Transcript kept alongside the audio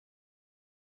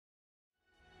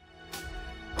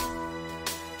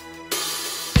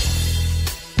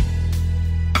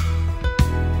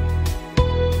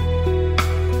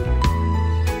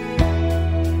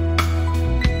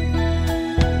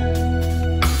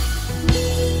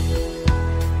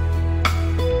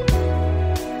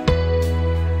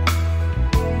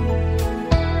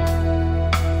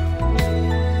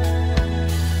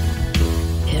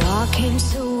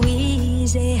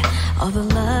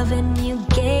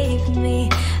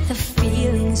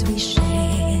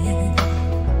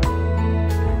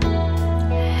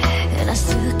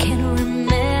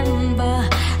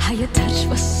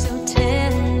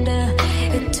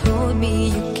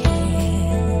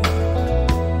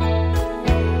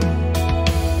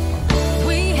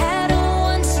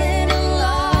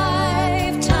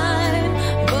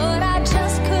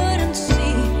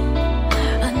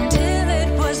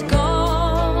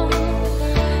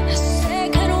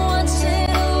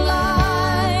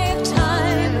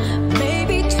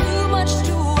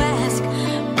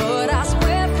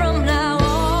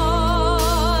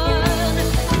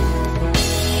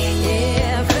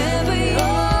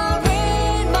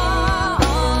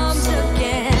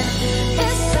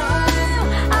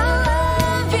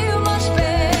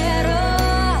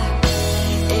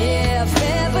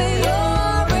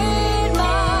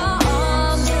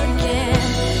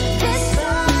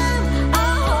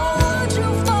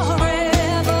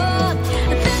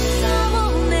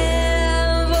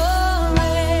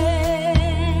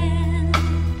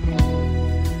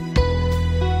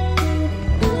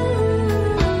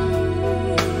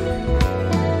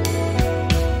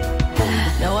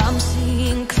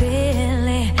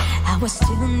I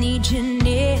still need you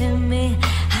near me.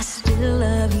 I still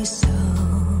love you so.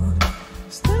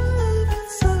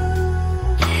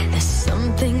 There's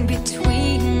something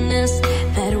between us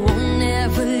that won't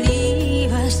ever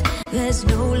leave us. There's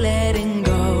no letting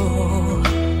go.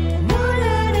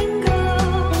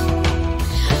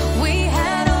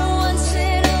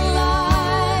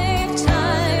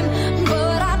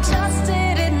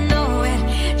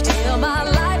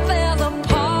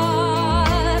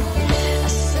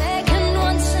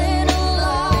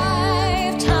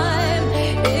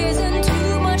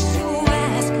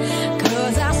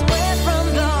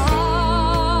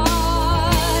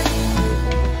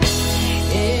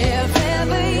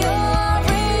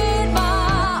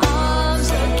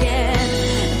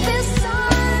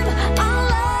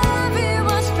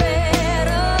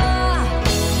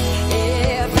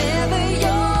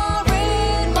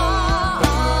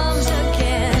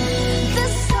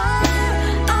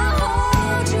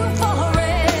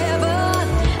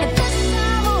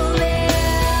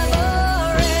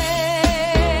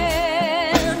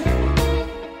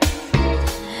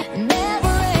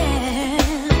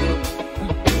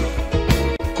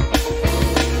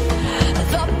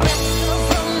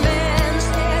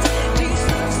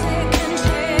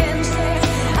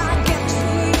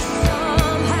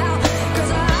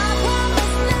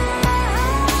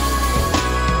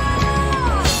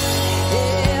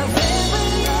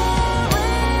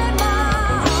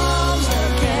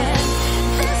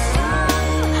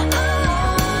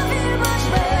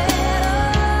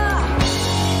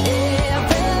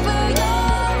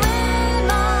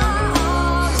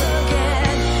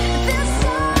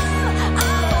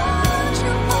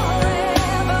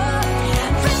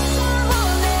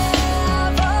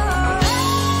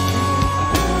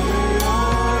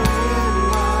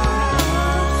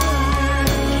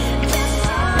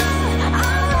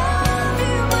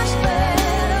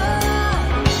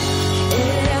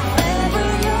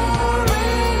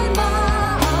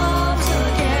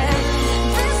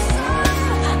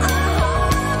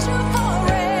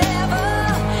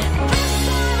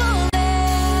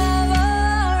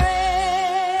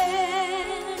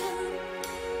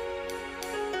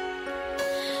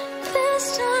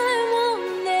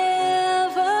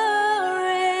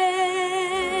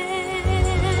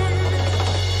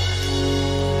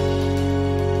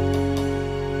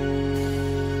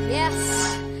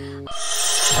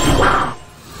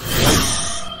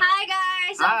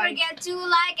 To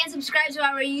like and subscribe to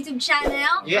our YouTube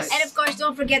channel. Yes. And of course,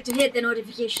 don't forget to hit the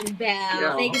notification bell.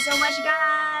 Yeah. Thank you so much,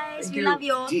 guys. Thank we you. love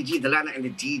you. Gigi, Dalana, and the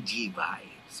Gigi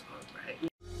vibes. Alright.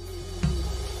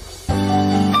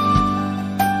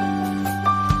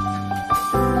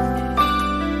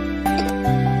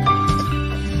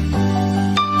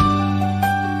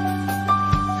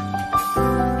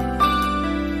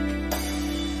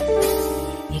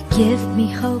 You give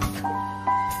me hope,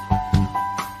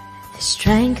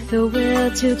 strength, the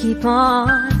will to keep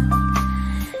on.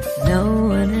 No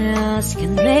one else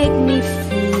can make me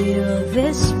feel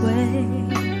this way,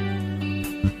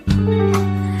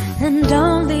 and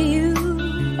only you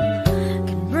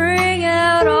can bring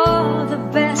out all the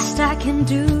best I can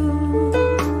do.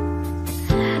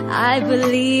 I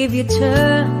believe you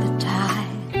turn the tide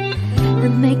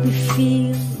and make me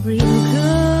feel real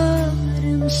good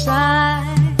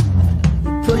inside.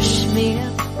 You push me up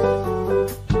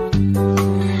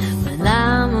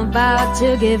about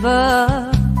to give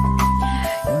up.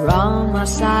 You're on my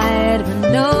side when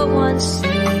no one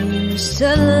seems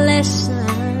to listen.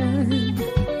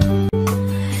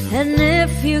 And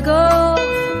if you go,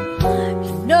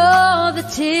 you know the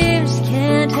tears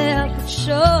can't help but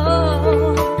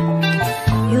show.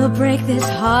 You'll break this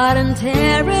heart and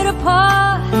tear it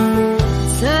apart.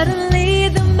 Suddenly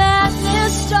the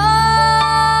madness starts.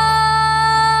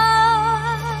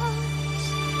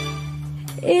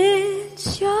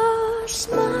 It's your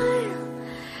smile,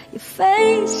 your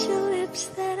face, your lips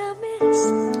that I miss.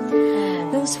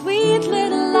 Those sweet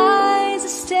little eyes that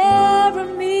stare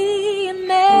at me and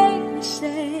make me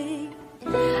say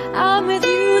I'm with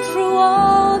you through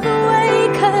all the way.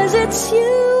 'Cause it's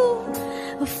you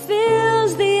who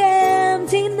fills the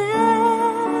emptiness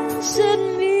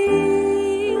in me.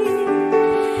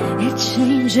 It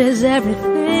changes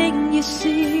everything you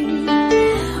see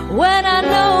when I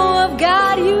know I've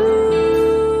got you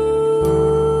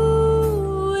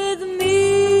with me.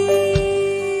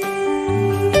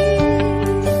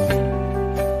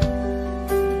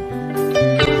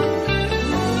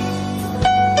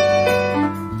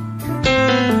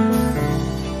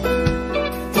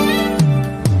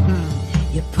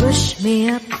 You push me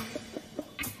up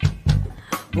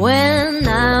when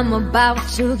I'm about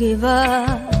to give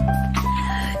up.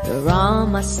 You're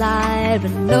on my side,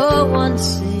 but no one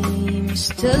seems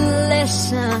to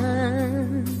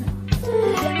listen.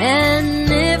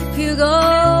 And if you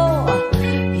go,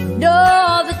 you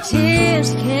know the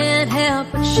tears can't help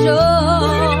but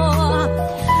show.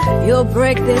 You'll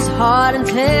break this heart and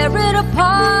tear it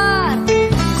apart.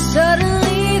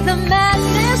 Suddenly the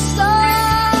madness starts.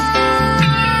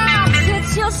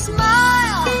 It's your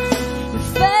smile, your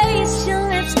face, your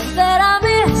lips that I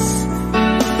miss.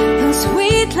 Those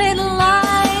sweet little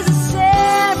lies that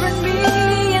stare at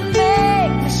me and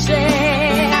make me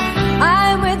say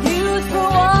I'm with you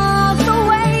through all the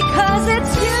way. 'Cause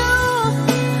it's you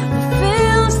who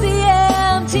fills the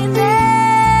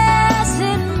emptiness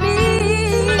in me.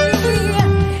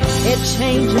 It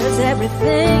changes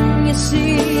everything you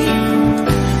see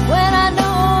when I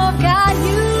know I've got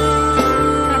you.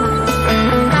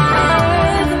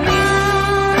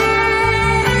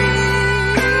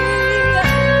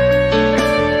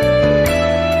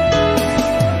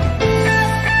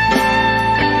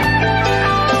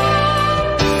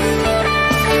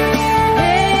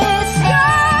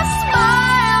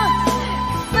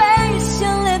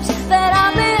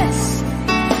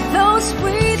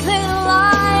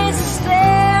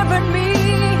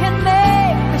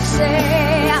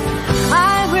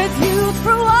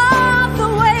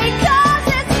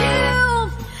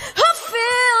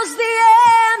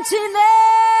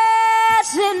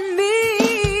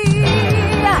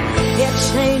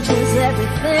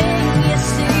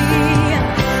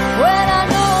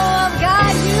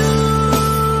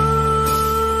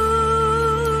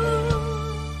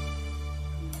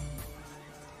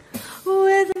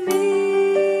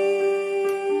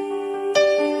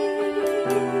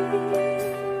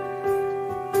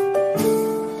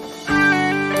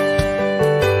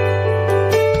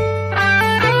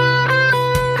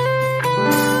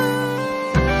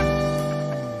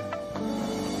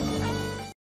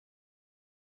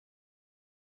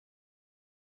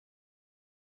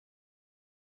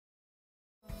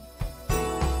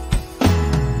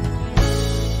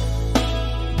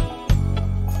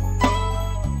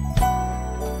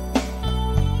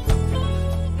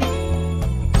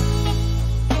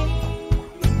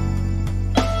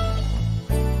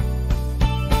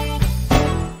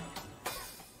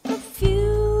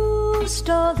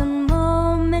 Stolen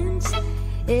moments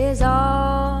is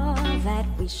all that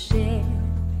we share.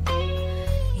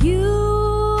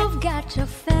 You've got your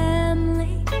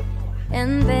family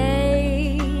and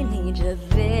they need you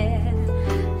there.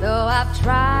 Though I've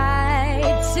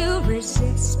tried to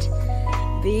resist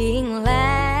being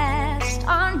last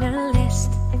on your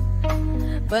list,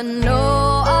 but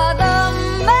no other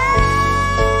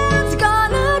man's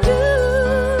gonna do.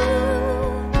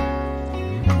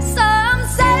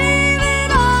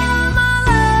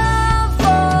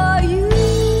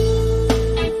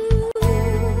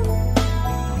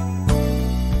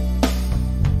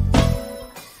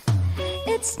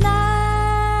 It's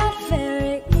not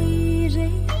very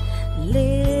easy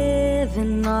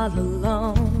living all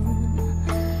alone.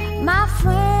 My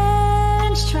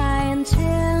friends try and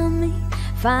tell me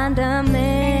find a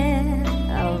man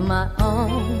of my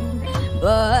own,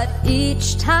 but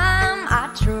each time I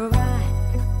try,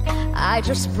 I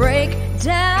just break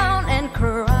down and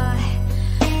cry.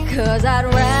 'Cause I'd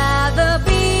rather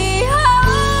be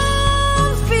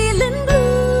home feeling blue.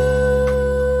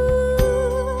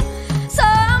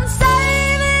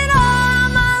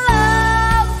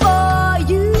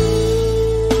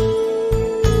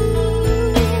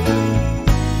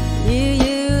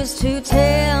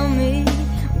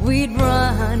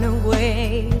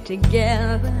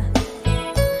 Together,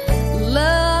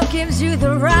 love gives you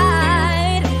the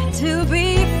right to be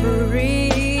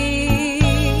free.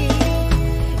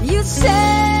 You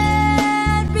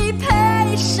said be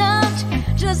patient,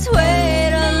 just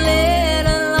wait a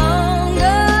little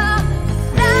longer.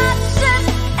 That's just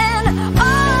an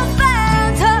old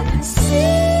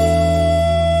fantasy.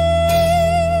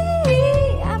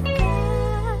 I've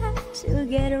got to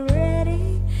get ready,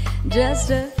 just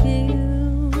a few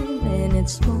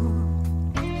minutes more.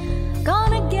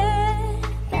 Gonna get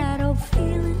that old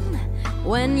feeling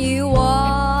when you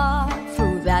walk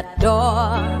through that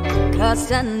door. 'Cause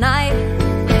tonight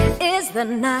is the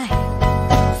night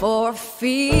for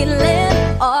feeling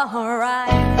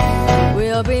alright.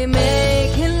 We'll be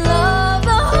making love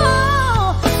the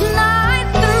whole night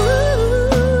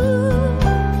through.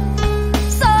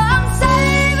 So I'm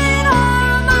saving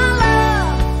all my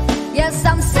love. Yes,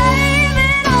 I'm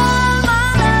saving all my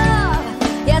love.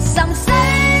 Yes, I'm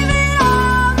saving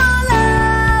all my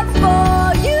love for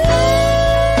you.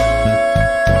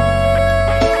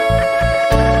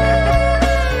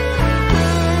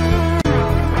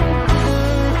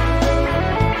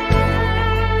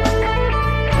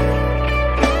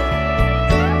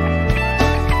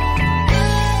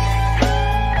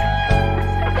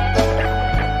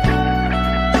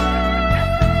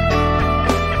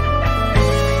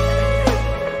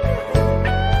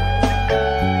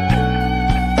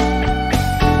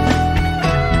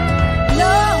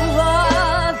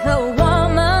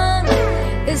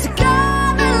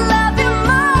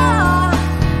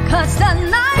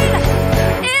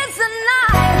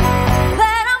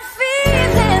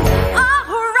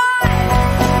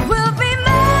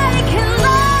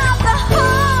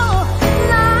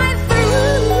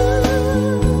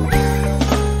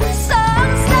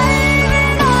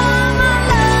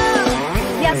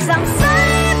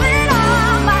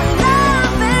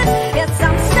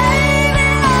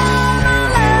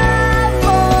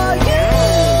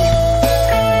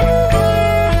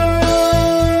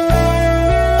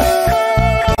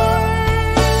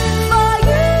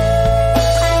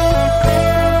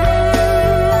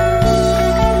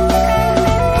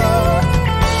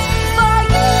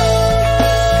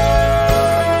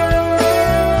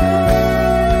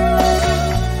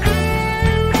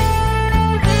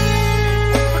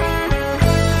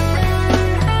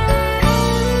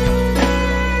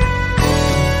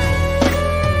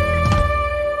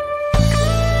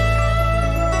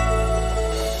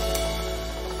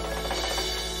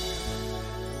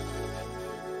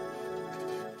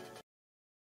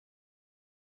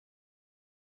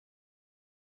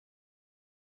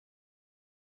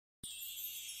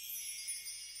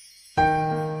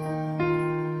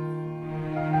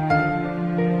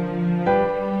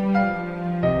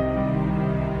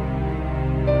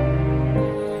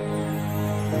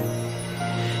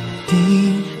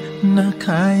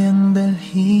 kayang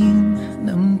dalhin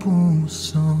ng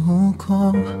puso ko.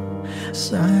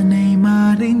 Sana'y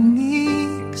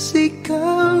marinig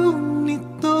sigaw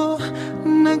nito,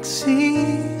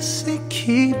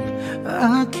 nagsisikip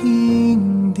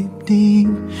aking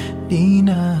dibdib. Di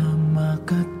na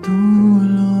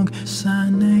makatulog,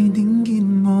 sana'y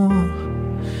dinggin mo.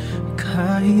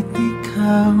 Kahit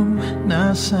ikaw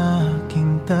nasa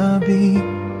aking tabi,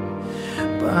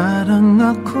 parang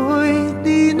ako'y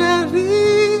di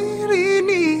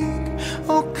naririnig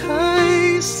o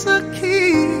kay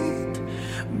sakit.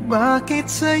 Bakit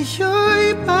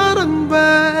sa'yo'y parang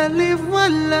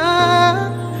baliwala?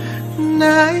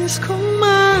 Nais kong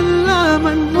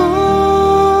malaman mo,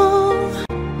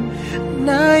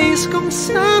 nais kong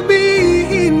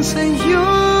sabihin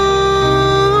sa'yo,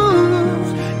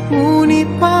 ngunit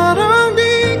parang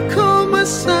di ko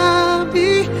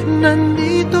masabi.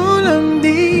 Nandito lang,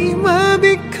 di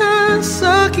mabigkas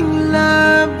aking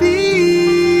labi.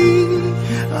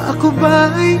 Ako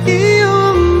ba ay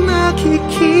iyong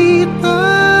nakikita?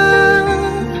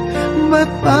 Ba't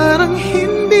parang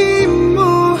hindi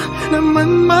mo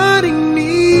naman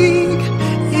marinig?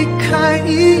 Ika'y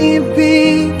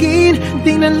iibigin,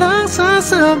 di na lang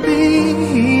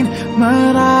sasabihin.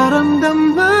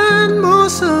 Mararamdaman mo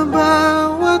sa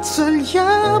bawat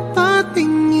sulyap at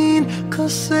tingin ko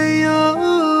sa'yo.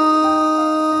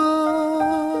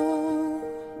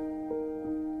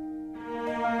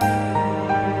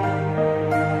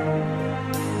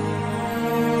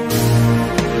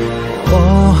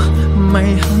 Oh,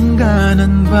 may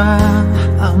hangganan ba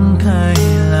ang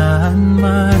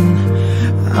kailanman?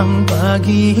 Ang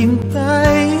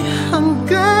paghihintay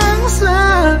hanggang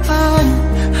saan?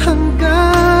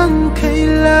 Hanggang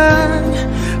kailan?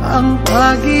 Ang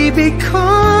pag-ibig ko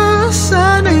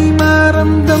sana'y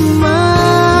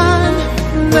maramdaman.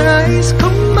 Nais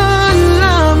kong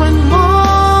malaman mo,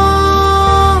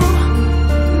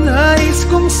 nais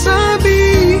kong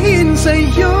sabihin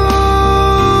sa'yo,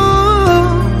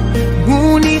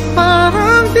 ngunit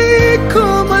parang di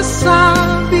ko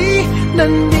masabi.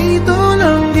 Nandito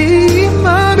lang, di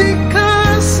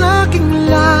mabigkas aking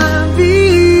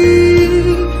labi.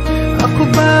 Ako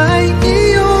ba ay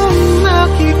iyong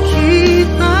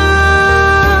nakikita?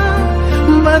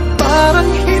 Ba't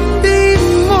parang hindi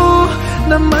mo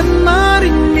naman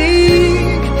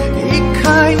marinig?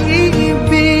 Ika'y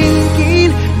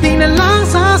iibigin, di na lang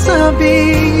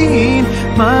sasabihin.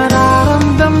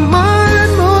 Mararamdaman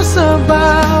mo sa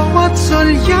bawat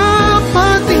sulyap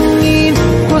at tingin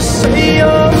ko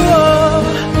sa'yo.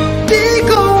 Di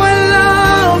ko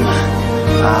alam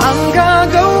ang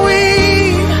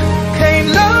gagawin.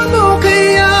 Kailan mo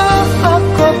kaya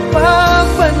ako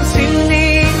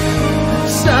papansinin?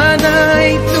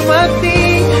 Sana'y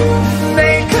tumating na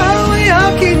ikaw ay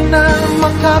akin na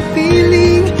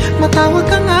makapiling. Matawag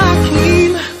kang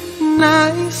akin,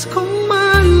 nais kong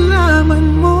malaman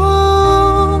mo,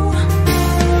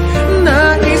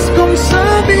 nais kong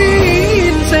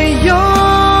sabihin sa'yo,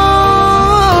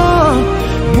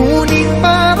 ngunit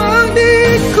parang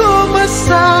di ko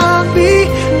masabi.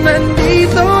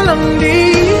 Nandito lang,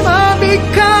 di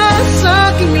mabigkas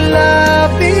aking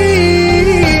labi.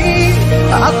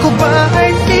 Ako ba ay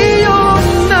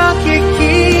iyong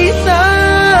nakikita?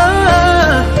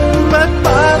 Ba't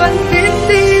parang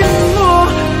hindi mo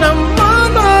naman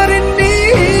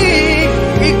marinig?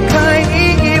 Ika'y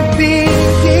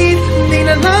iibigin, di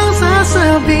na lang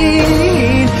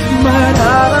sasabihin.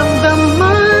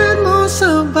 Mararamdaman mo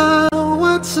sa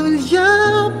bawat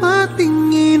sulyap at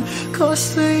tingin ko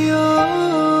sa'yo.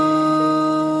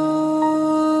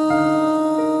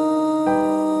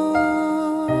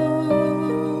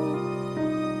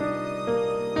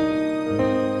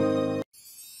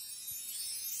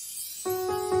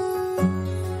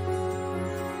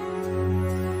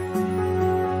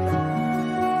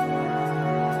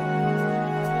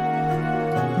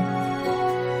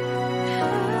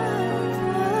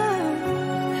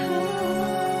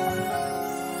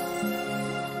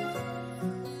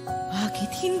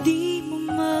 Bakit hindi mo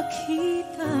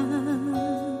makita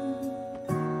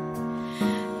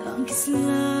ang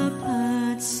kislap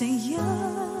at saya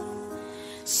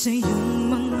sa iyong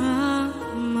mga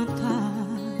mata?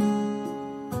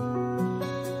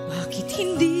 Bakit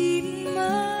hindi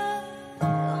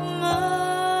maangat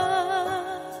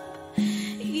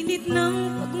init ng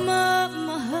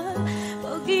pagmamahal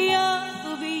pag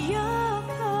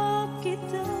iyakap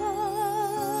kita?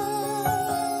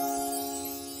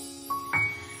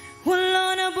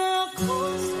 Wala na ba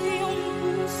ako sa iyong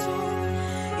puso?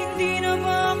 Hindi na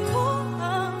ba ako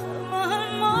ang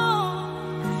mahal mo?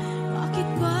 Bakit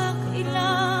ba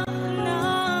kailangan na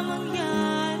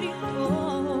mangyari to?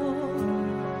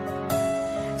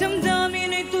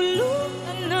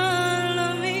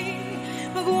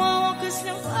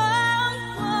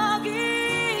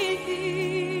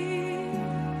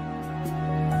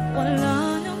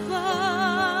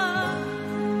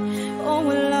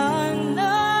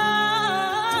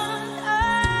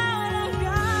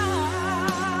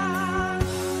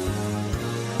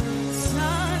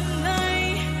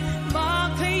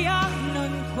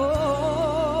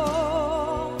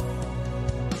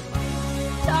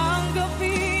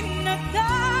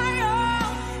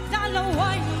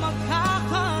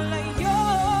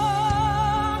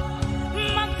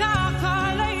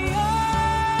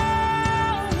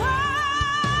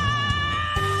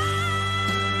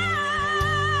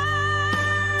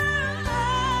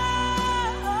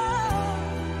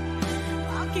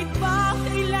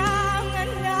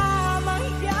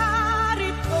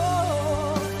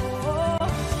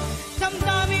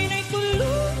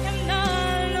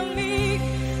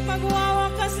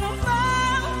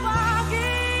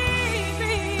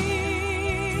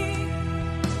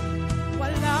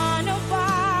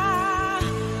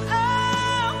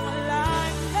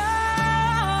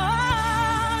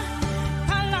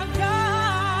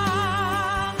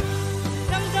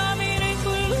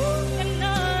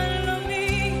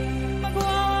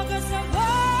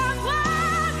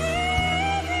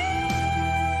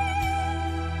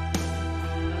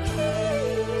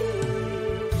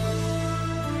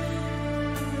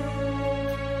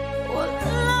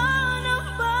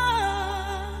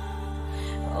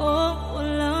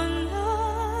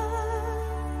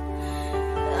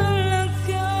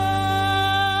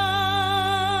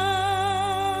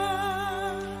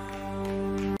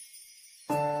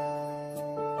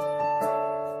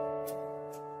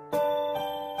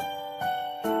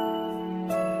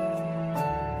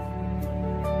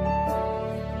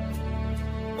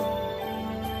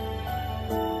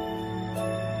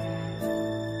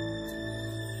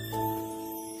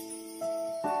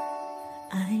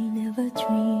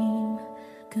 dream,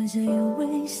 'cause I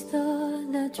always thought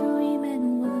that dreaming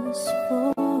was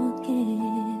for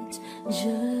kids,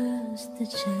 just a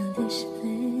childish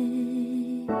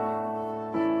thing.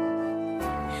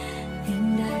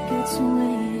 And I could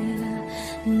swear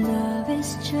love is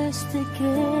just a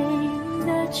game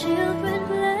that children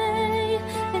play,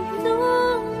 and no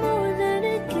more than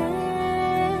a game.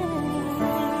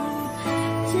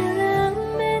 Till I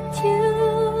met you,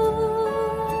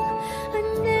 I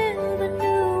never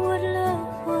knew what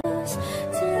love was.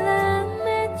 Till I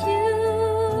met you,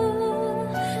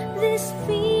 this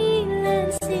feeling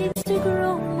seems to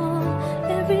grow more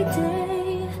every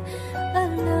day. I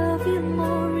love you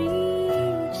more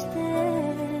each day.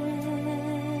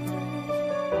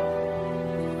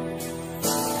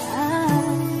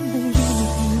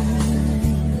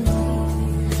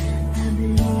 I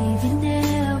believe in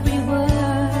every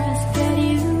word that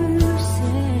you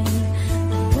say.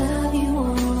 I love you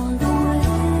all the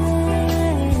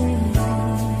way.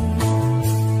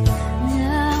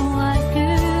 Now I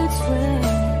could swear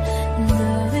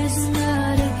love is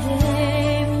not a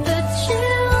game that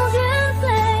children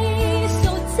play.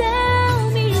 So tell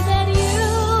me that you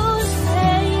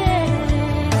say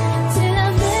till I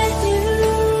met you,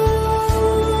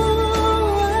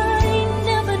 I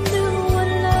never knew what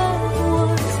love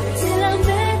was. Till I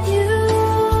met you,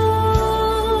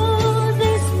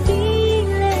 this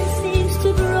feeling seems to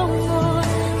grow more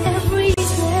every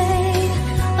day.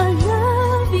 I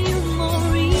love you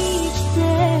more each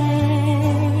day.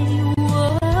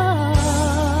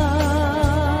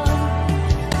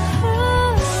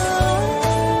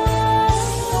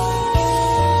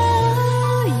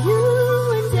 You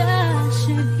and I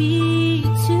should be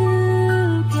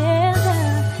together.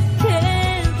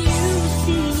 Can't you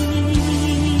see?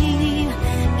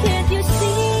 Can't you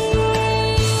see?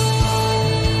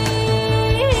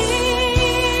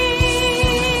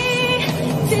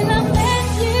 Till I met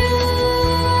you,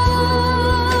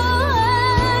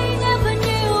 I never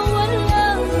knew what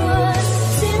love was.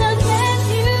 Till I met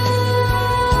you,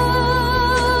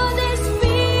 this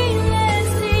feeling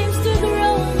seems to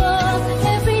grow more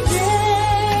every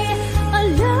day. I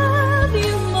love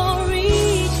you more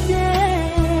each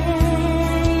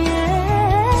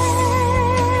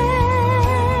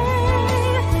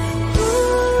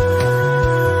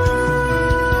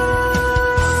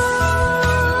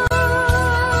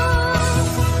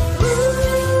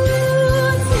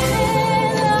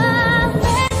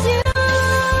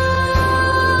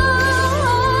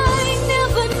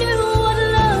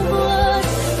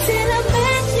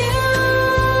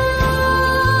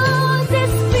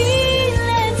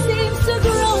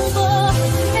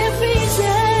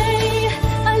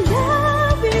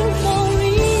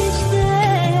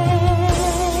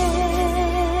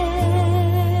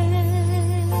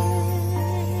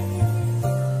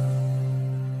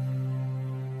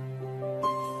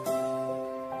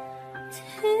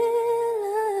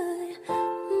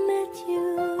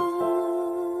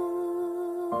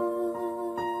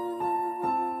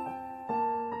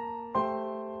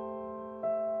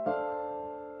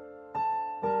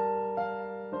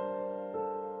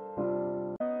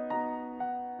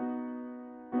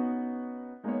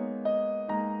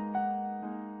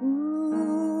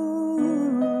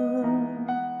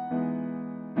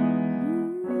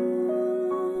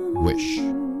Wish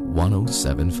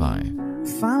 1075.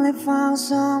 Finally found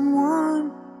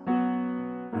someone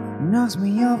who knocks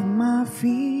me off my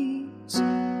feet.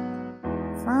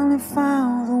 Finally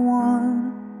found the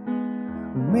one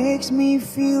who makes me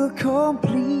feel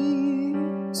complete.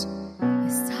 We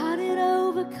started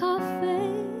over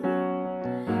coffee.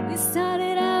 We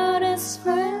started out as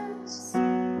friends.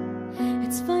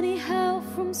 It's funny how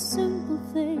from simple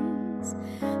things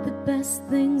the best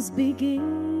things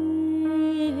begin.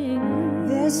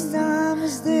 This time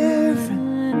is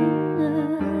different.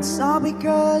 It's all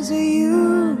because of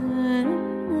you.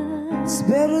 It's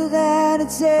better than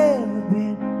it's ever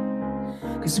been,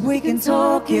 'cause we can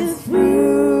talk it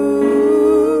through.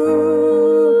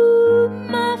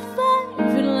 My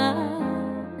favorite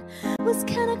line was,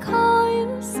 "Can I call you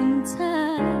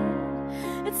sometime?"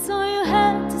 It's all you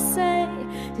had to say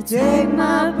to Take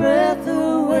my breath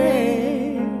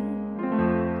away.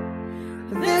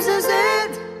 This is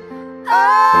it. Oh,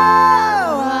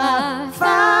 I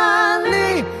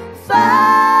finally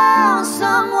found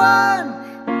someone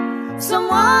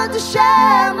to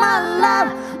share my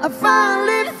life. I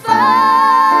finally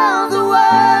found the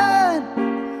one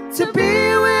to be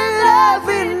with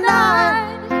every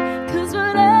night. 'Cause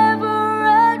whatever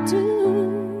I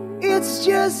do, it's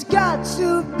just got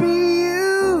to be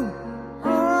you.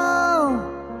 Oh,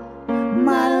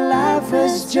 my life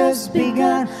has just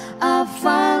begun. I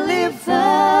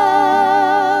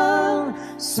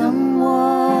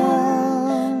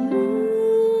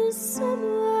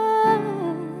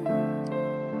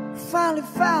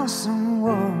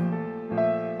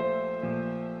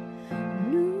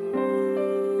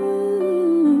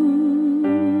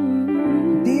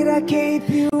I keep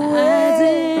you I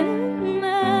waiting? didn't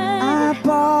mind. I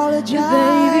apologize.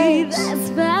 Baby, that's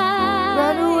fine.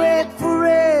 But I'd wait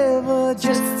forever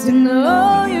just to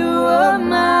know you were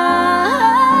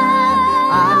mine.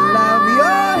 I love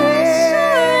your hair.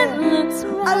 Sure, it looks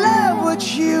right. I love what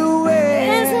you wear.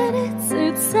 Isn't it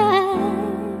too tight?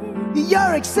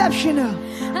 You're exceptional.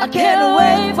 I can't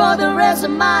wait for the rest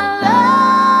of my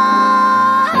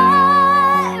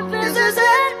life. This is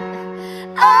it.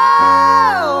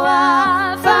 Oh,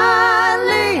 I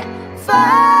finally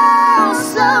found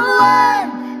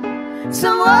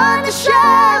someone to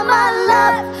share my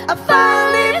love. I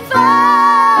finally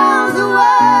found the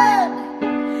one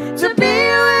to be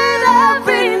with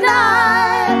every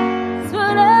night. It's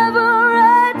whatever I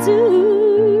do.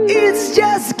 It's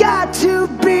just got to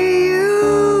be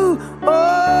you.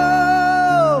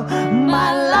 Oh, my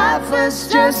life has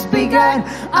just begun.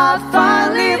 I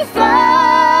finally found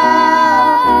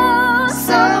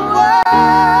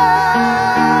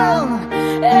someone.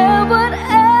 And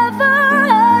whatever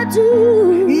I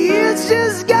do, It's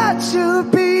just got to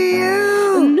be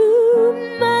you.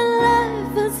 knew my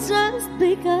life has just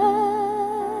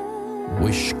begun.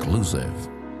 Wish exclusive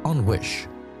on Wish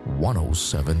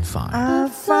 107.5. I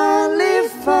finally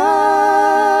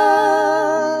found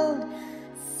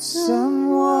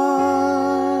someone.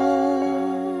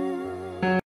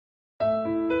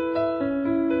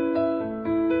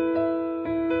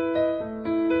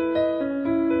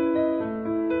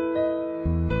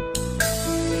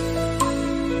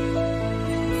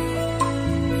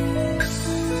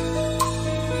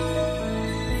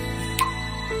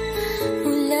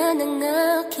 Mula ng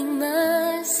aking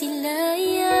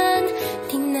masilayan,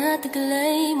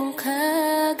 tinataglay mong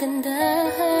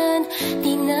kagandahan.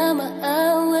 Di na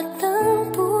maawat ang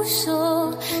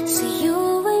puso,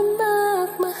 sa'yo ay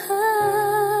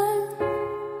magmahal.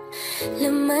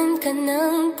 Laman ka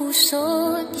ng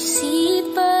puso't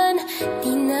isipan,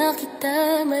 di na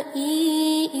kita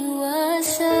maiiwasan.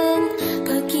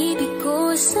 Pag-ibig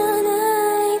ko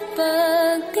sana'y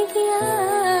pagbigyan.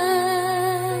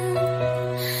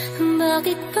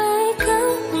 Bakit ba ikaw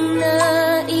ang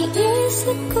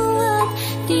naiisip ko at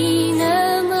di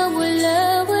na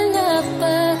mawala-wala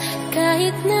pa?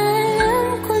 Kahit na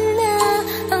alam ko na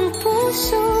ang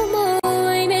puso mo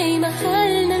ay may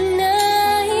mahal na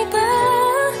naiba.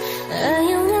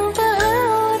 Ayaw ng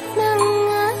paawat ng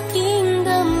aking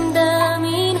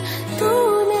damdamin.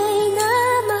 Tunay na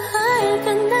mahal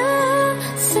ka na.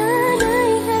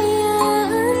 Sana'y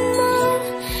hayaan mo,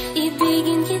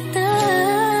 ibigin kita.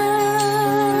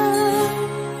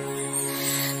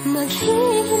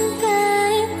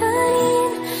 Maghihintay pa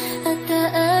rin at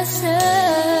aasa.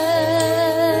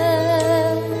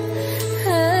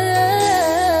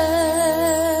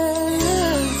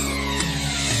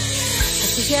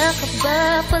 Yakap ba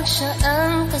pag siya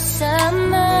ang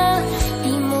kasama?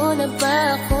 Di mo na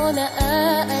ba ako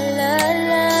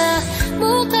naaalala?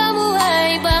 Mukha mo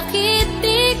ay bakit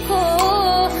di ko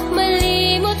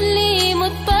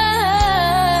malimot-limot pa?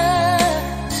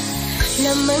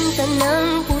 Laman ka ng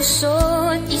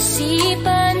puso't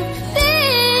isipan, di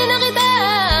na kita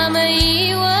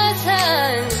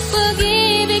maiiwasan.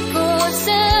 Pag-ibig ko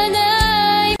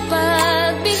sana'y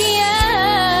pagbigyan.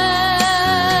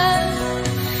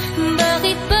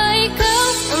 Bakit ba ikaw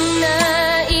ang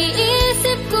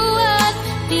naiisip ko at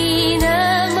di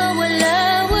na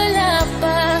mawala-wala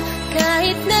pa?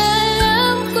 Kahit na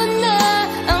alam ko na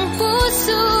ang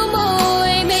puso mo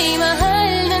ay may mahal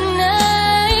na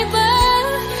naiba.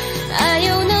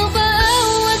 Ayaw nang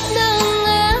paawat ng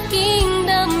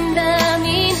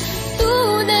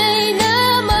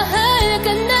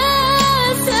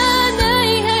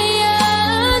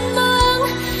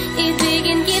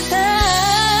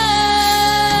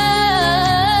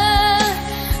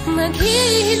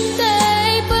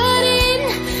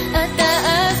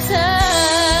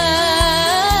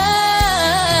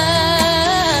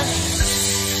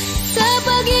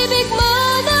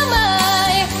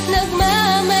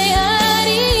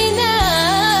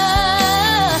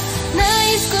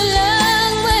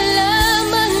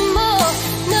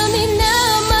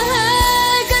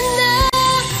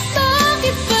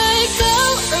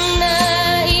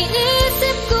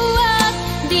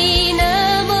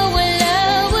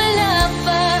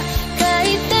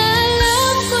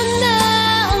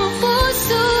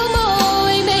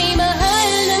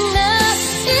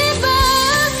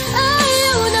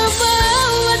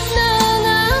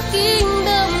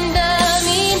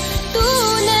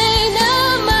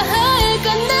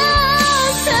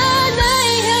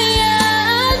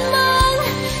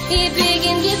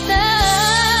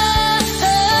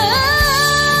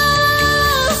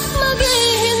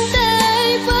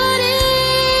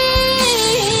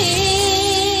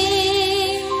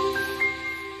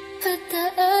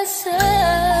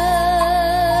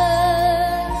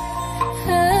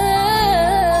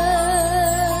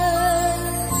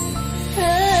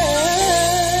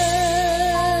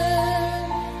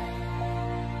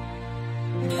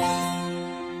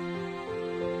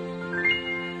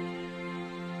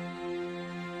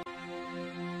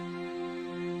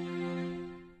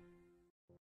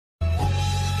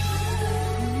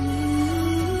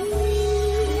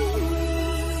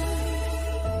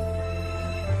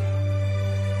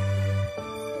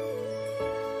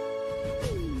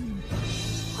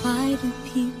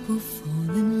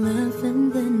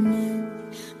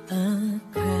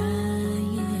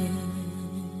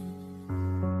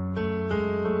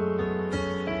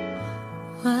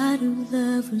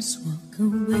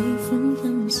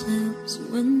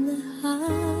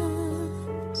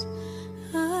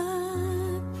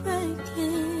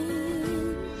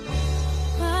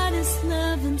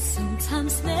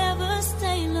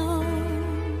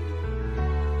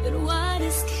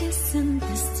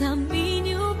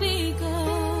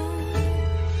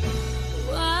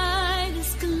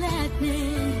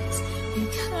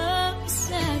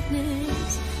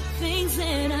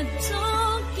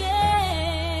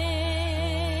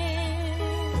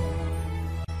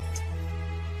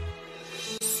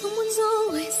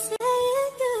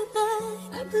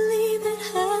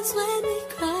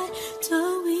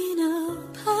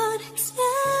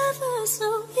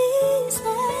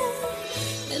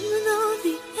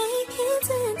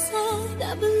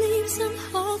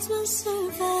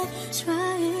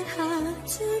Trying hard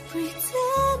to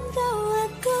pretend that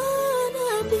we're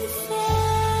gonna be fair.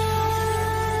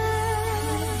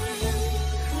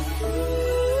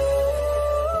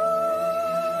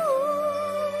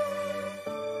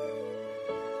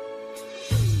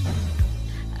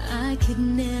 I could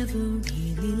never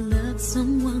really love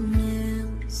someone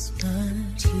else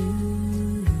but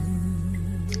you.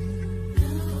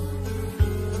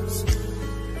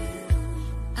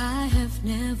 I have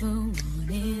never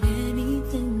wanted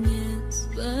anything else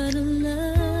but a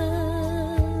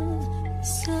love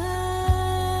so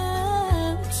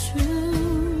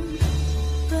true.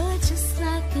 But just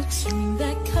like a dream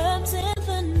that comes in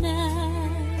the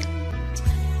night,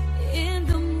 in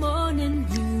the morning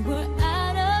you were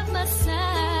out of my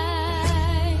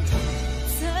sight.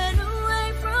 Turn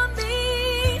away from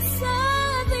me,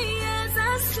 sadly as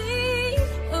I see,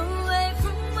 away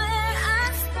from where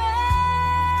I stand.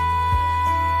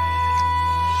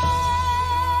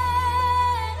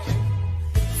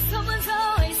 Someone's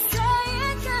always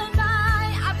saying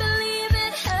goodbye. I believe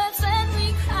it hurts when we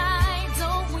cry.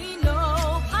 Don't we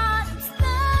know parting's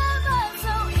never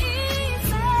so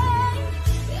easy?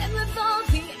 And with all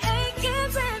the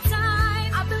achings inside,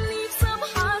 I believe some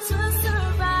hearts will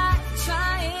survive.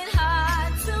 Trying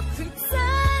hard to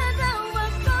pretend that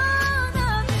we're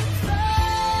gonna be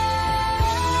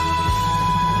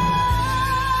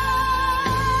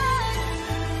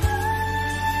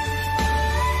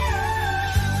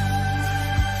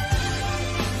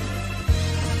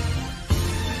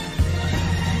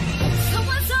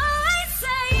Someone's always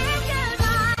saying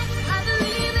goodbye. I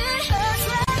believe it hurts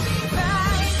when we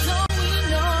cry. Don't we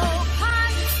know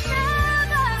parting's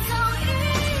never so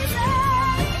easy?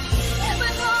 And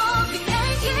with all the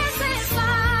achings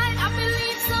inside, I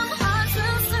believe some hearts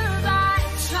will survive.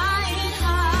 Trying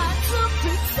hard to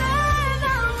pretend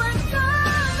that we're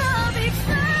gonna be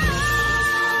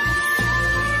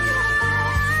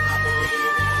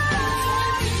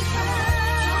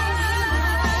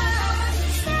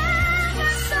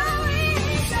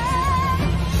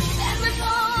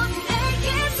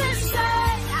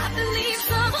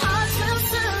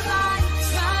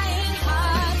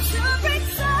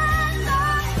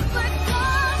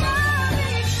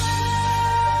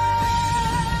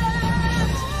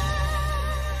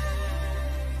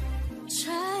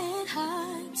Trying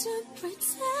hard to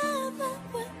pretend that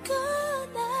we're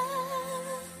gonna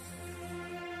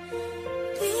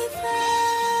be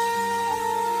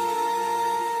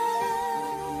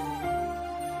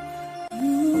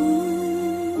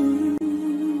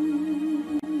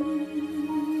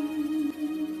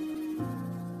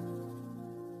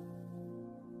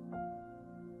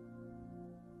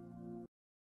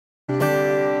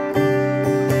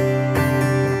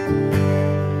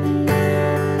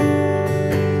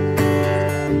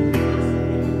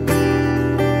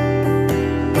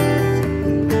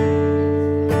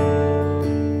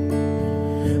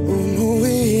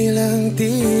Umuwi lang,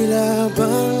 tila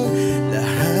bang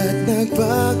lahat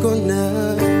nagbago na.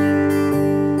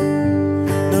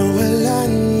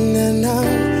 Nawalan na ng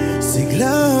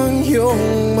siglang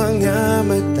iyong mga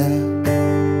mata.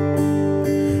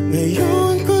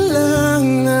 Ngayon ko lang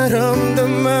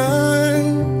naramdaman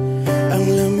ang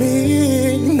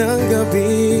lamig ng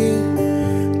gabi.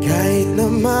 Kahit na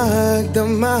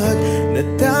magdamag na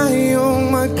tayong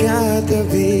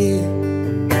magkatabi.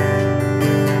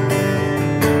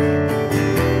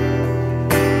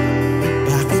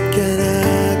 Bakit ka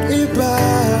nag-iba?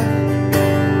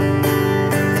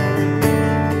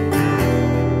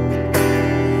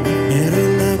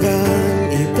 Meron na bang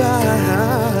iba?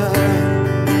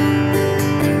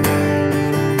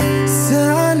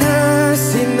 Sana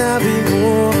sinabi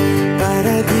mo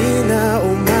para di na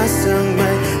umasang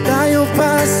may tayo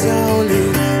pa sa uli.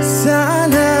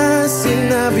 Sana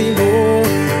sinabi mo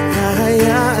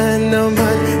hahayaan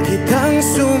naman kitang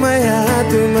sumaya at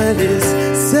umalis.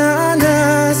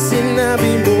 Sana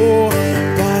sinabi mo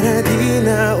para di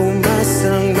na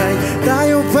umasang may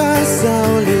tayo pa sa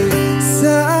uli.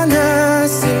 Sana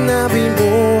sinabi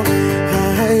mo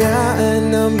hahayaan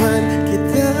naman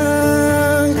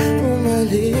kitang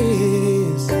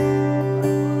umalis.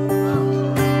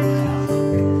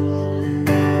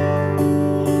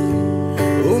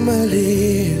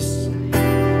 Umalis.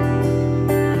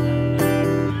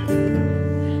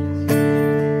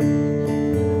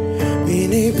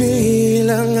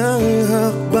 Binibilang ang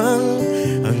hakbang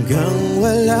hanggang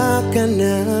wala ka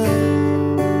na.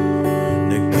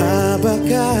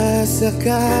 Nagbabaka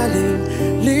sakaling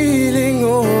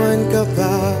lilingon ka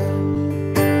pa.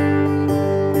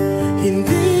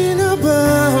 Hindi na ba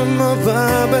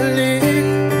mababalik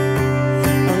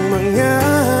ang mga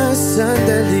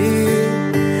sandali,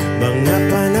 mga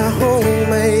panahong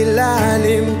may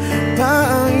lalim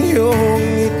pa ang iyong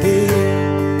ngiti.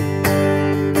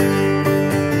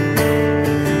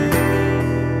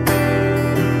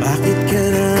 Bakit ka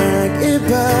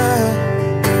nag-iba?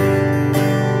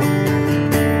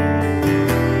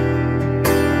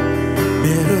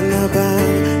 Meron na bang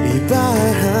iba?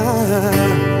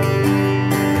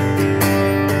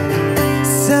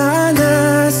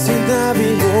 Sana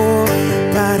sinabi mo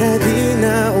para di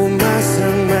na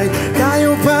umasang may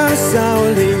tayo pa sa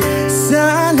uli.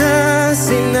 Sana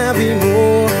sinabi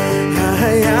mo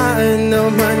hahayaan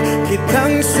naman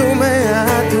kitang sumaya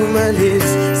at umalis.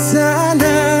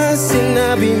 Sana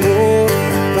sinabi mo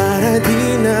para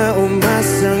di na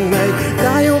umasang may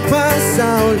tayo pa sa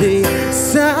uli.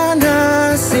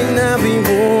 Sana sinabi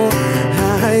mo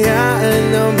hahayaan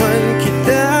naman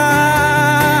kita.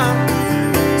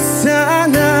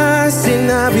 Sana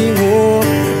sinabi mo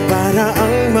para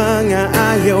ang mga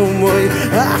ayaw mo'y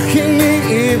aking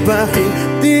iibahin.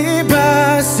 Di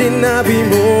ba sinabi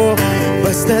mo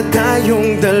basta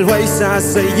tayong dalawa'y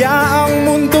sasaya ang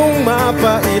mundong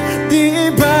mapait?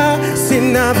 Di ba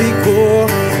sinabi ko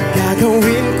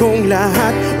gagawin kong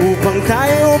lahat upang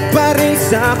tayo pa rin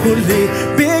sa huli?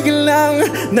 Biglang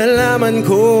nalaman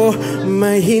ko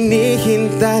may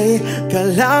hinihintay ka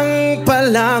lang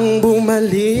palang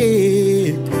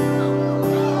bumalik.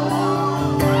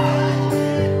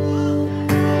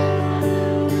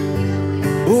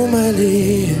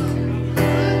 Bumalik.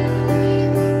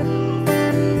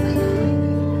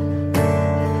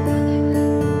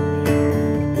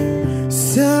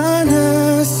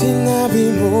 Sana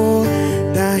sinabi mo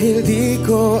dahil di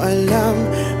ko alam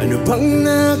ano bang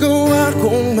nagawa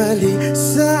kong mali.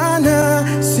 Sana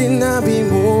sinabi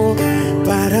mo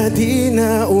para di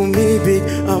na umibig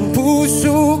ang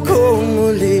puso ko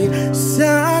muli.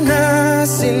 Sana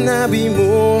sinabi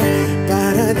mo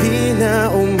para di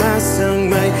na umasang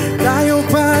may tayo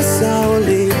pa sa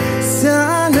uli.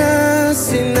 Sana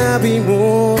sinabi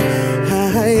mo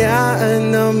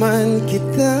hahayaan naman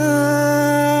kita.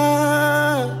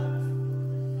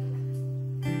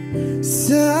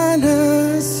 Sana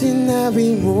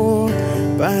sinabi mo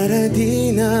para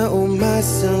di na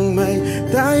umasang may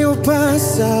tayo pa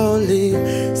sa uli.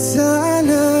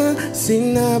 Sana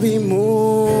sinabi mo.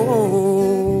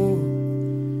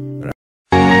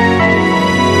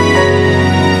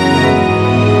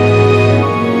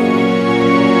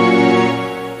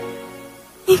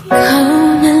 Ikaw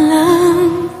na lang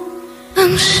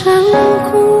ang siyang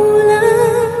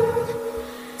kulang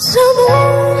sa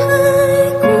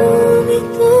buhay kong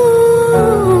ito.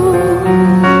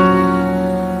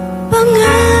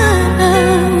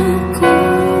 Pangarap ko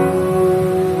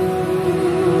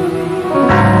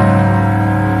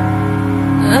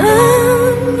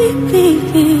ang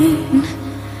ibigin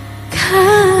ka.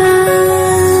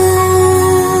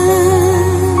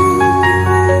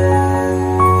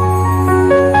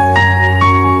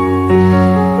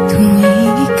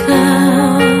 Tuwing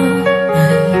ikaw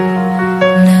ay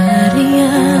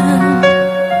nariyan,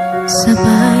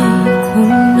 sabay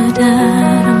kong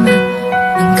nadarama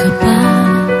ang kaba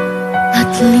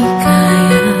at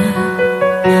ligaya.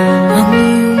 Ang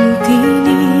iyong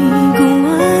tinig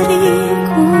uwari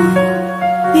ko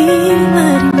di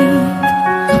marinig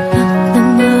kapag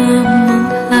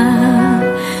namamangha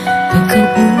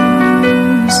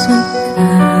pagkausap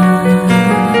ka.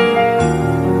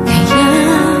 Kaya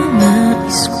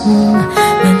nais kong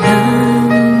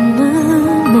malaman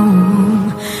mo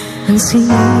ang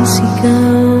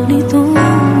sinisigaw nitong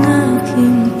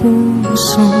aking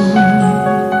puso.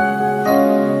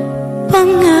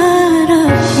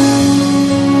 Pangarap kong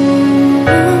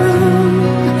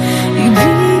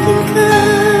ibigin ka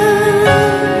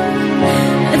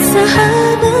at sa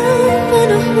habang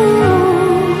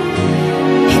panahon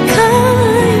ikaw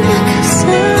ay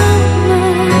makasama.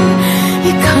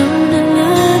 Ikaw na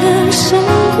lang ang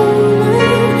siyang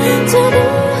kulang sa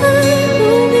buhay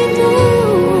kong ito.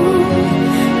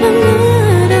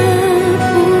 Pangarap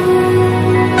ko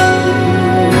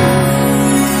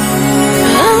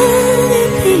ang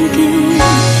ibigin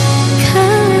ka.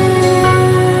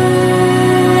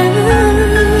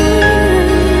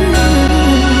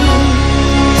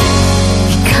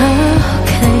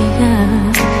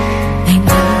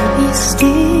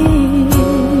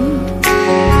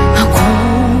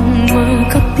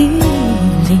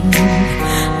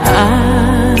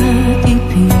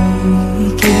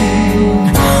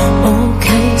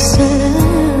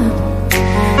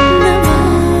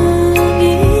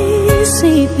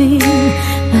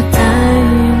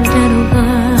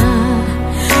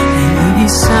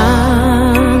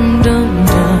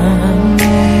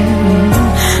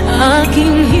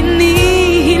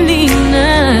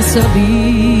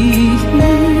 sabihin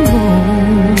mo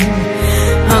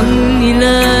ang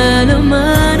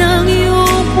nilalaman ng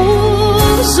iyong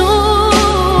puso.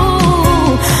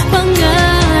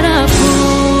 Pangarap ko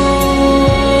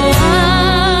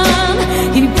ang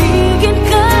ibigin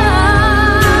ka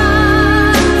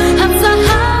at sa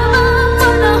habang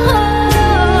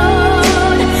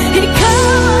panahon ikaw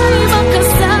ay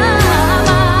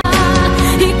makasama.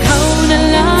 Ikaw na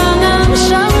lang ang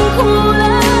siyang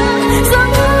kulang sa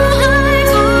buhay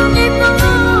kong ito.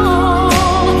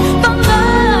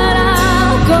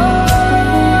 Pangarap ko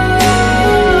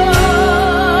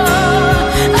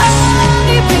ang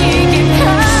ibigin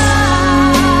ka.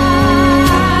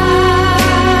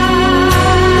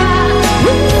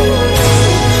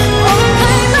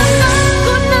 Okay man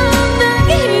ako nang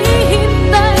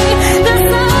naghihintay na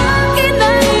sa akin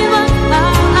ay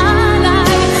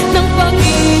mag-aalay ng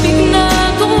pag-ibig na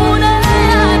tunay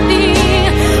at di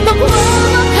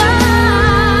magwawakas.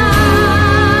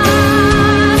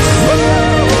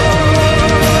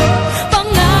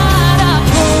 Pangarap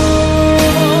ko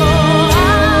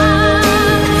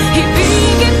ang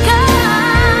ibigin ka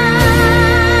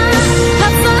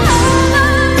at sa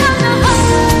habang panahon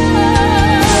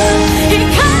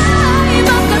ikaw ay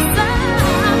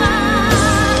makasama.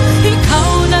 Ikaw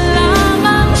na lang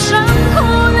ang siyang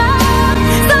kulang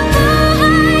sa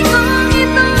buhay kong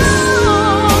ito.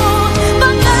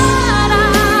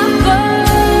 Pangarap ko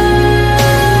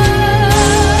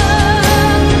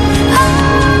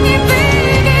ang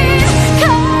ibigin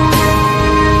ka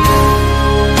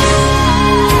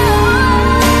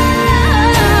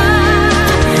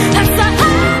at sa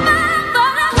habang panahon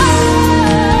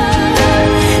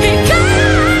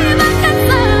ikaw ay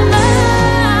makasama.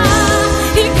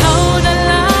 Ikaw na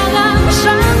lang ang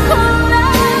siyang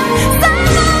kulang sa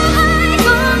buhay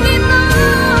kong ito.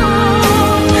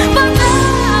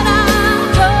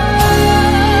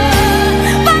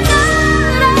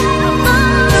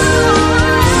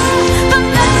 Pangarap ko,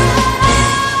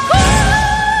 pangarap ko,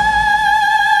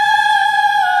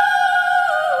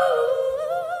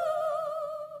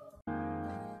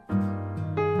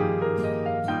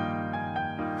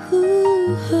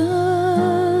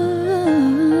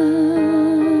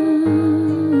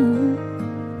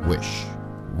 Wish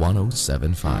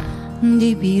 1075.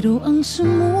 Di biro ang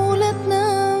sumulat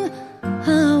ng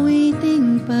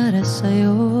awiting para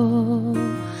sa'yo.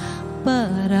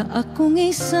 Para akong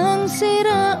isang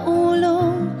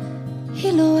siraulong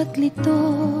hilo at lito.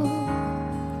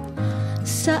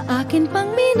 Sa akin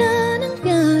pang mina ng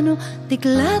piano,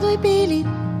 tiklado'y pilit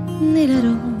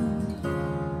nilaro.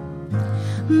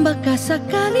 Baka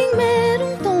sakaling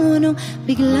merong tono,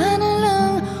 bigla na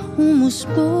lang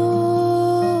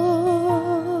umusbong.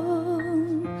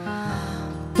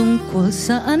 Tungkol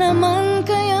saan naman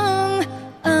kayang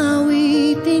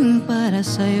awitin para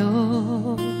sa'yo?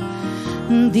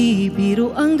 Di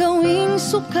biro ang gawing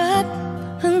sukat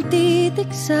ang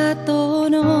titik sa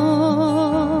tono.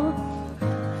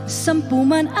 Sampu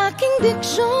man aking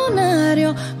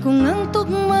diksyonaryo kung ang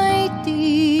tugma'y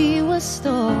di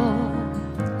wasto.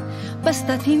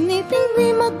 Basta't hindi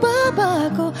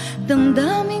magbabago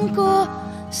damdamin ko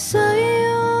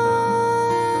sa'yo.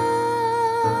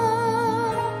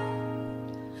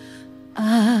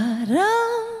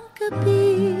 Araw-gabi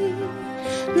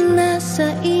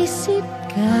nasa isip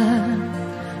ka,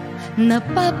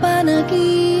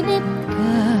 napapanaginip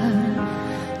ka,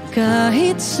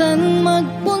 kahit saan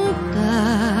magpunta.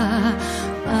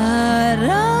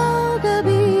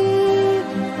 Araw-gabi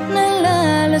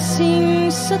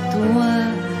nalalasing sa tuwa,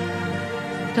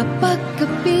 kapag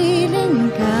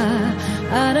kapiling ka.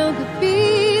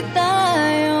 Araw-gabi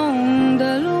tayong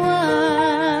dalawa.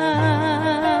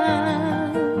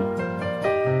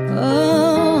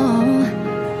 Oh,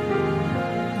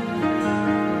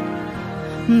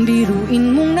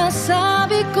 biruin mong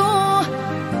nasabi ko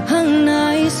ang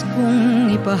nais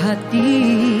kong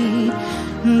ipahatid.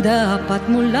 Dapat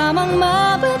mo lamang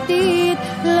mabatid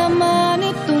laman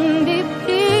itong dibdib.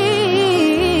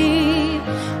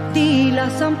 Tila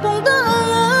 10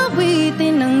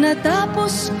 awitin ang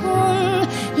natapos kong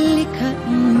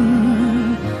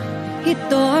likhain.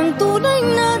 Ito ang tunay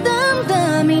na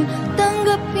damdamin,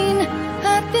 tanggapin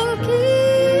at tingin.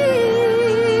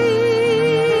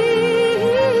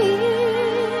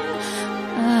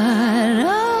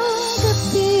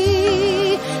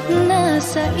 Araw-gabi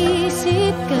nasa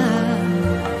isip ka,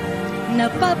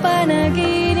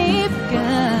 napapanaginip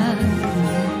ka,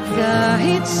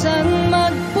 kahit saan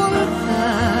magpunta.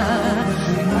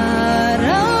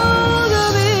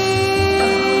 Araw-gabi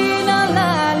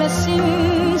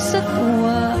nalalasing sa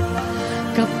tuwa,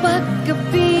 kapag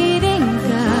kapiling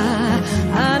ka.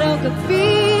 Araw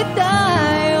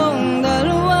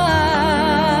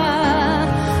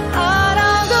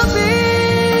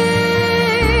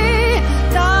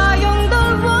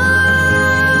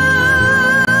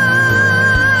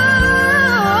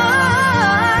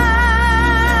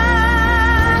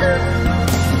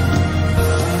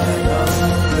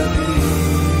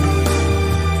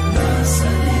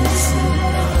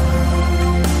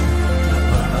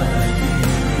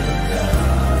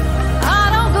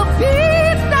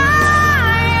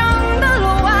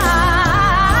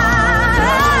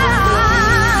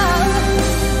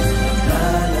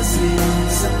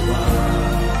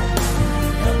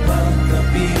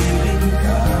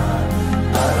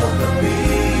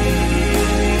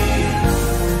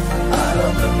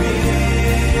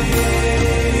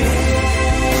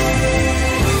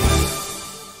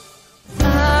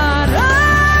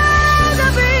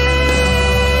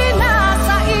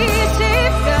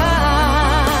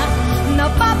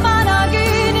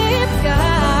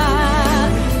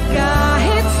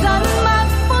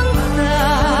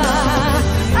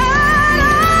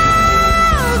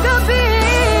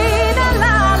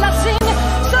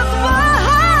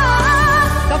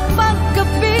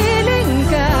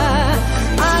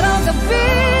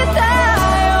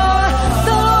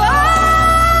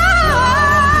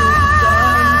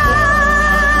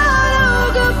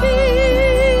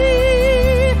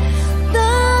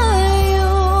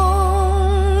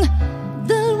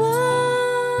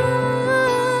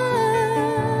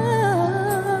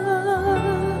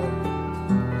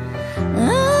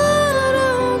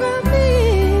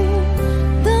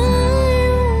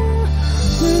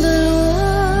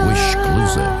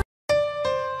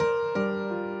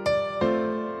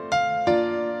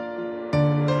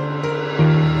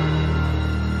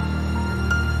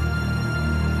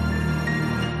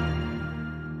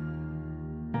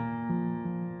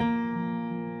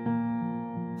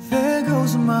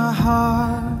goes my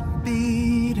heart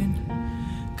beating,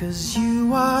 'cause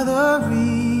you are the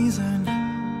reason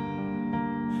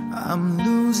I'm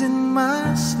losing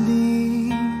my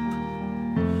sleep.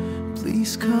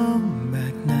 Please come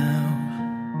back now.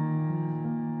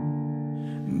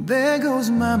 There goes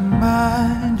my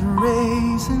mind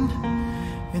racing,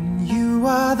 and you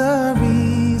are the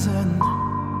reason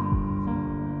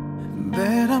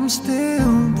that I'm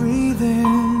still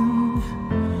breathing.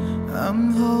 I'm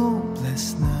hopeless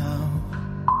now.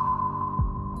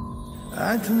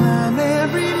 I climb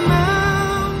every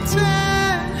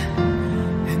mountain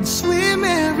and swim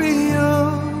every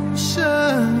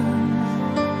ocean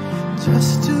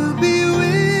just to be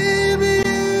with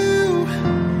you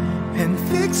and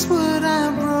fix what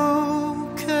I've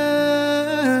broken.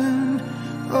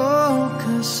 Oh,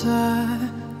 'cause I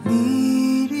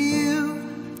need you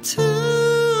to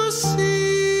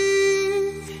see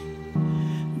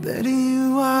that you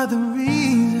are the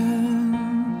reason.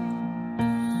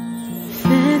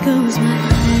 There goes my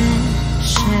head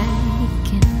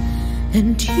shaking,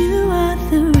 and you are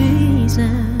the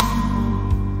reason.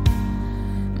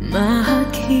 My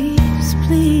heart keeps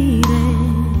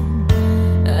bleeding.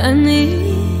 I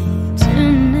need you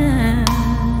now.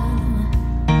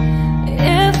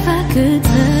 If I could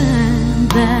turn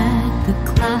back the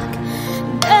clock,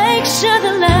 make sure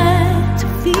the light to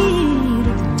feed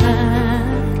the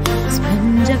dark,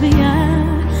 spend every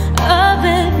hour of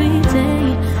every day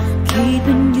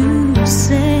keeping you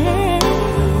safe.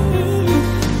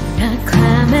 I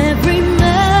climb every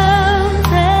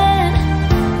mountain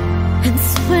and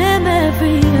swim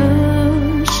every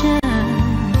ocean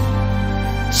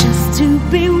just to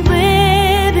be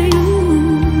with you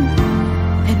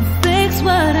and fix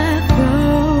what I've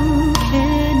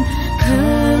broken.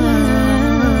 'Cause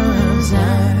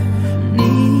I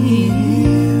need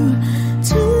you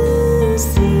to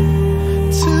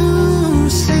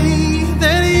see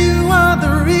that you are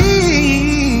the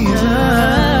reason.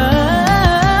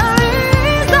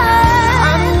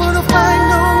 I don't wanna fight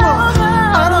no more.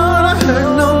 I don't wanna hurt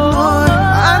no more.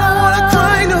 I don't wanna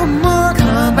cry no more.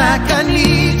 Come back, I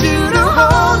need you to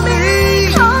hold me.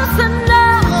 closer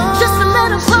now, just a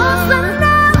little closer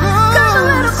now. Come a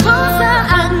little closer,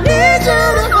 I need you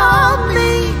to hold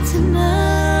me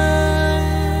tonight.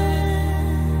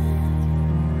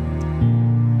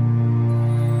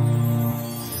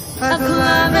 I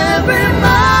climb every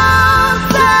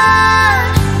mountain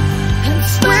and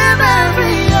swim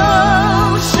every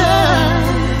ocean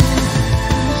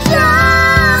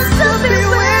just to be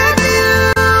with you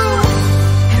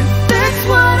and fix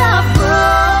what I've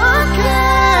broken.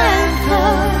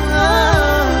 'Cause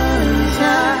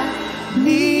I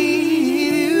Need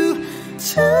you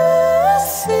to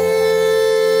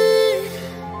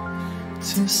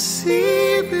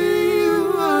see that you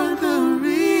are the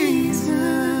reason.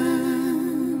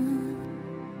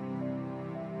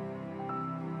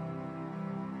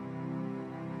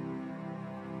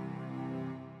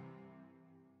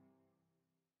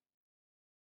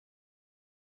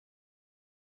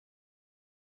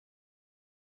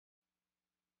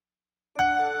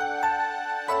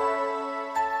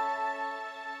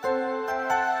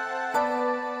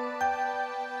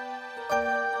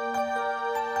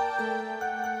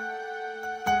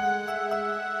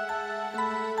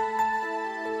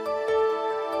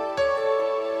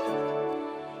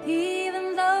 Even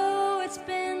though it's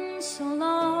been so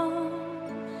long,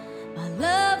 my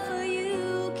love for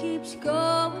you keeps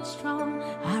going strong.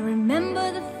 I remember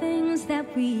the things that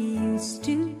we used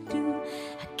to do,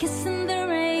 a kiss in the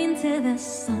rain till the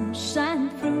sun shine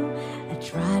through. I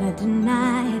try to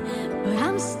deny it, but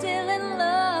I'm still in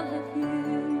love with you.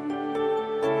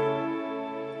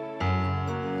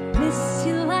 Miss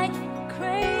you like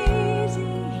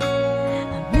crazy.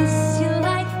 I miss you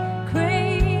like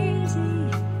crazy.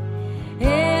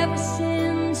 Ever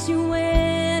since you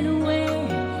went away,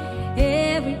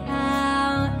 every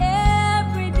hour,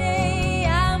 every day,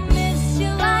 I miss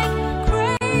you like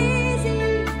crazy.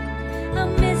 I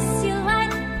miss you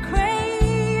like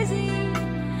crazy.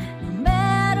 No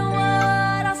matter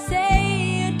what I say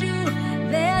or do,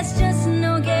 there's just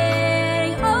no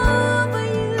getting over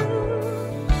you.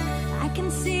 I can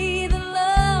see the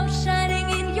love shining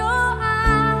in your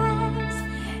eyes,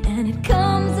 and it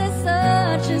comes as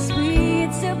such a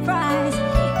sweet surprise.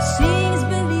 Seems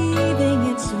believing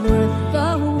it's worth the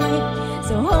wait.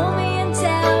 So hold me and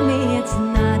tell me it's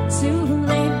not too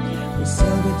late. We're so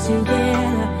good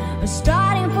together, we're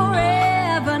starting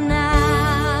forever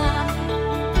now.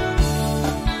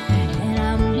 And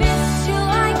I miss you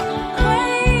like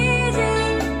crazy.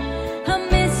 I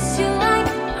miss you like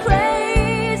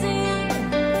crazy.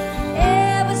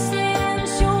 Ever since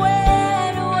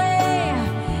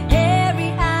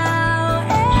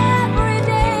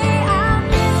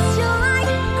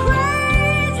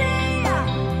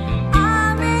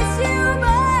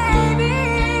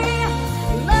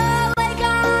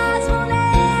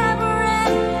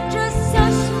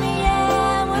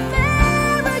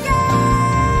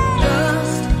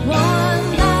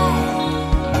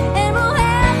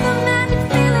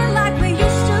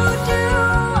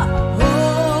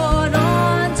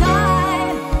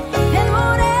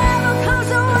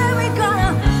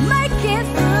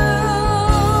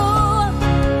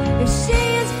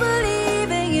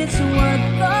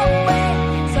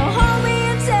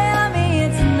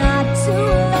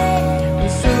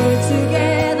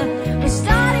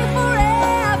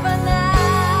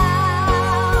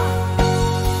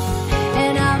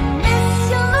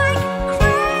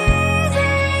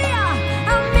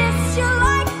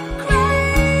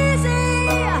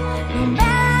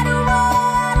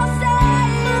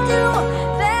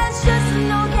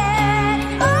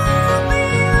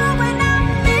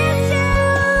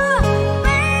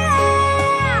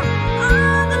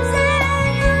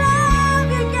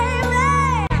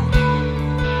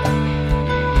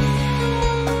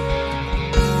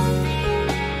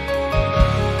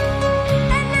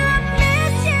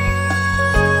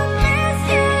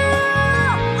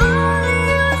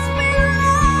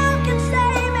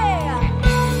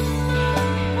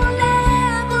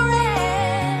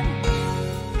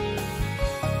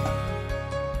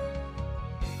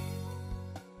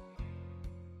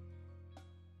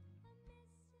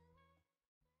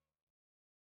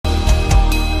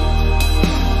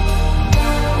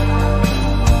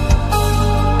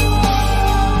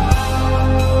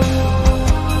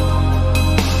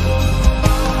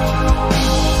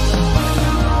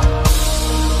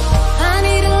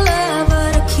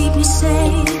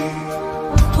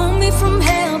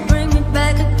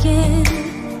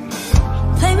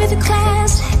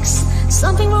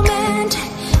something romantic,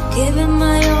 giving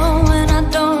my all when I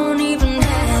don't even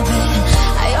have it.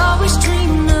 I always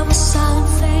dreamed of a silent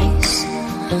face,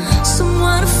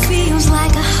 someone who feels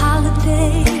like a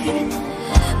holiday.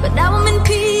 But now I'm in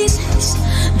pieces,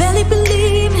 barely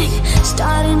believing,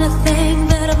 starting to think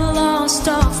that I've lost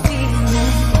all feeling.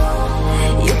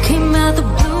 You came out the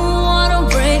blue on a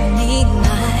rainy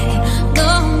night,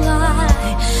 no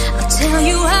lie. I'll tell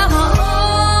you how I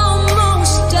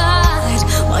almost died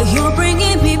while you're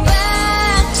bringing me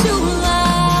back to life.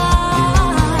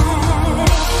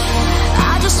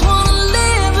 I just wanna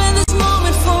live in this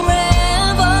moment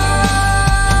forever,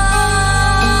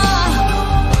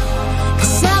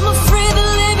 'cause I'm afraid the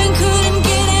living couldn't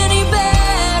get any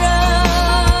better.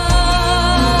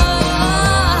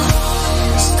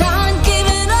 Start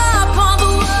giving up on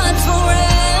the word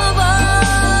forever,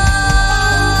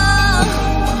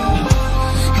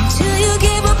 until you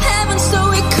gave up heaven so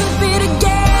we could be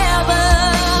together.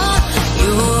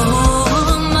 You're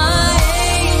my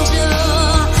angel,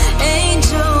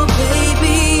 angel,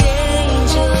 baby,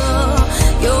 angel.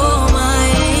 You're my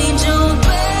angel,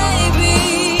 baby,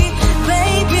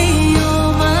 baby.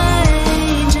 You're my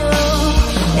angel,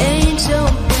 angel,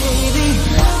 baby.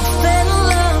 I fell in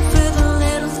love with the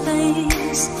little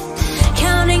things,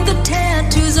 counting the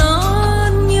tattoos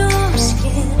on your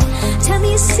skin. Tell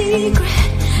me a secret,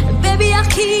 and baby I'll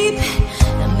keep it,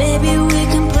 and maybe we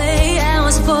can play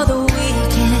hours for the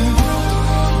weekend.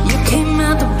 You came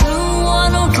out the blue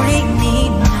on a rainy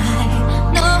night,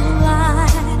 no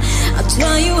lie. I'll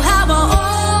tell you how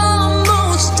I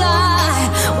almost died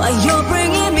while you're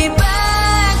bringing me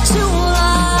back to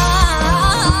life.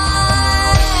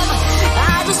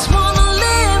 I just wanna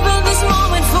live in this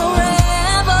moment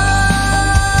forever,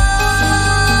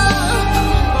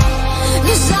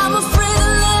 'cause I'm afraid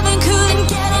the living couldn't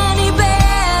get any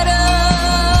better.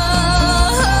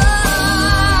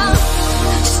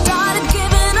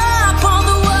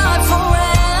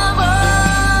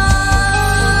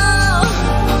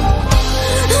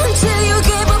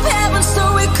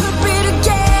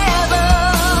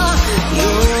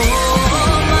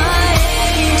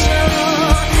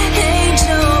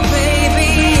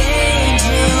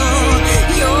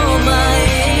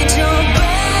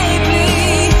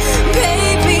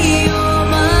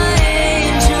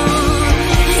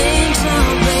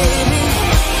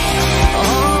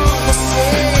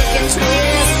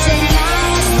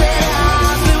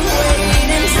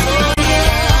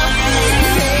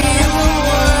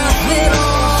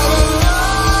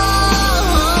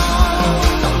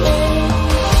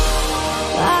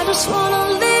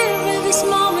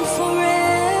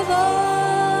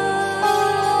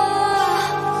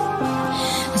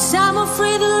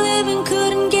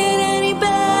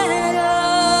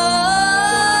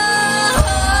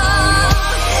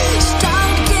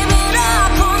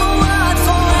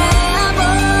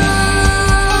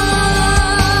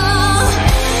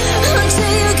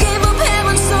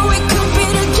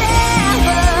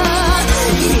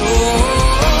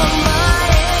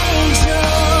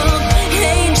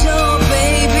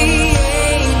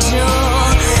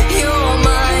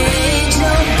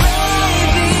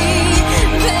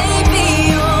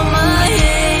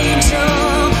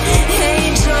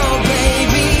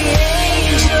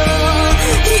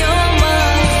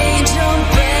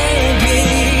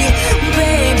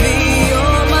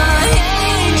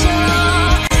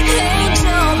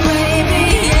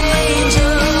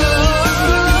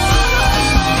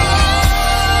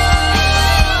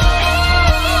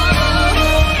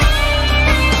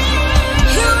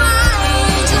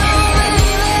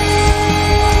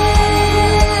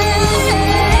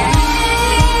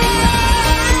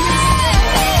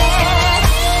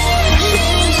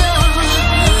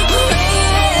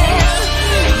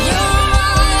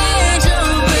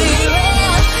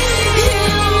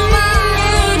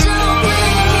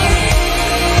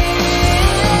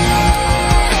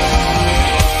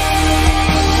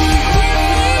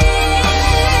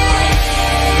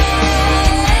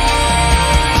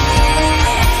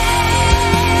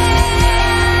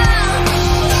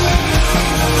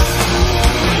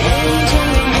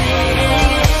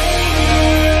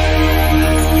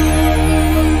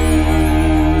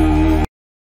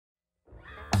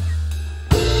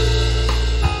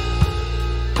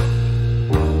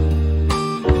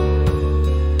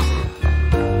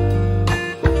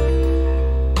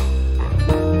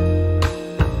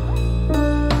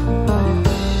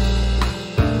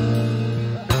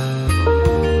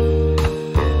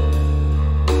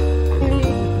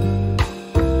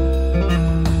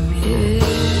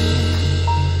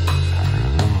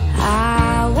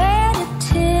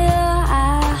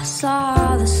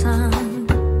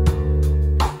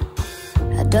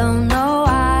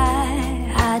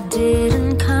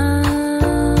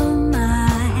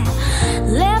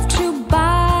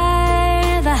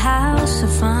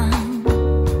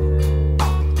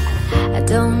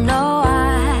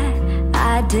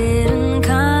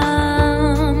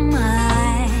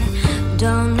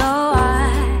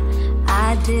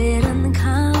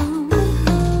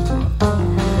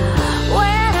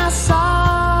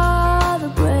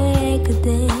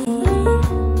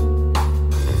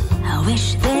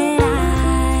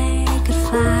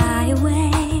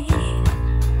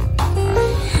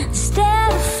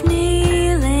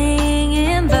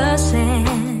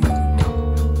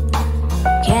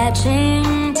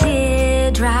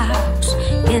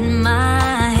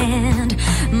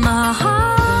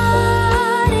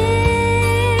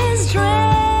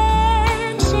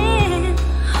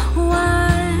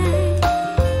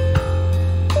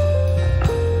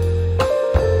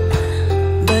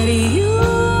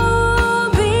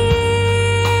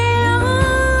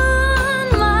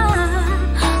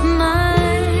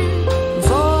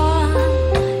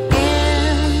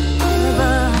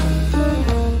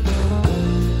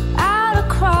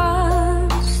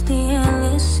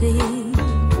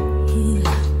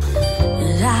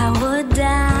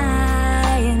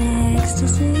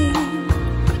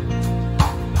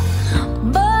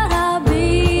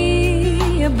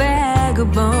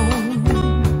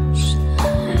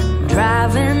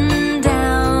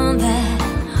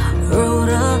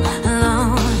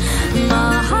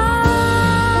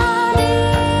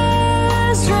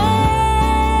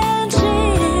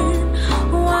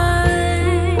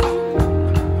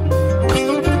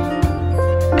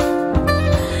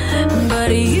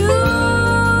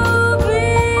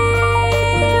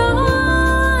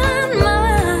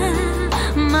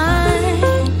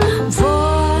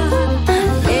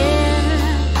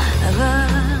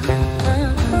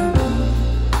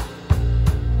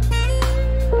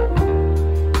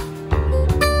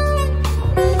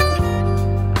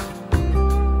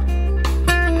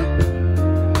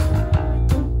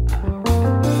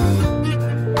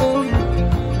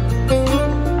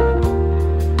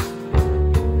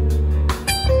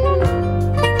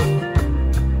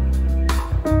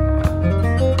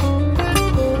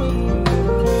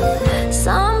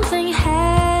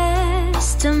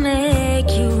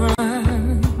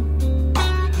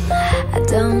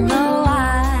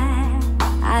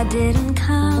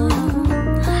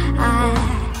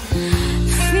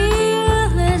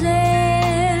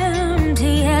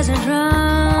 a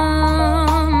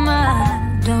drum.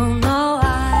 I don't know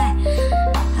why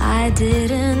I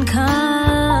didn't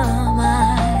come.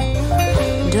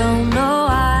 I don't know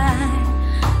why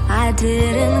I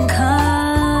didn't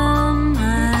come. I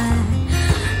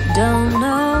don't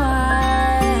know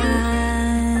why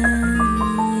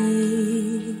I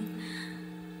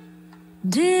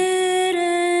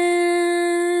didn't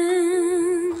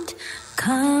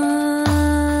come.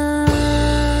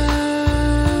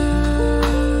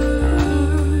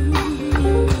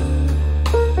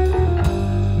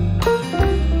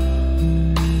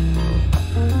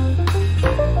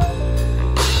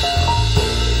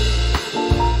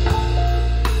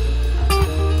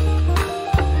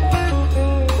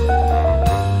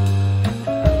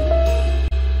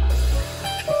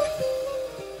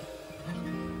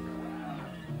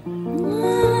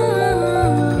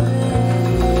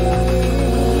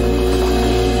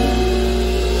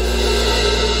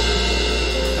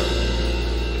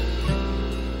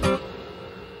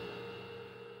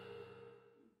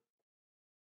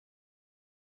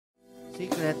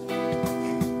 Secret.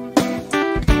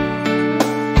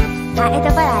 Ito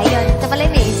pala yun. Ito pala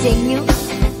yung sing you.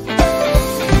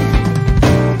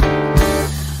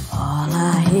 All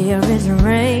I hear is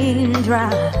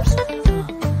raindrops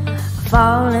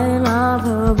falling off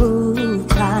a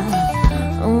rooftop.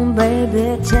 Oh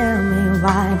baby, tell me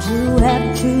why'd you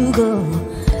have to go?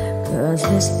 'Cause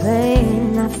this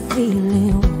pain I feel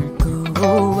it won't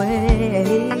go away.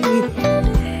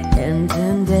 And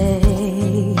today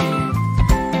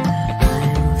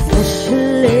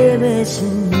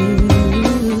missing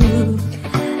you.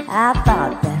 I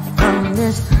thought that from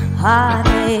this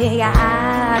heartache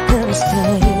I could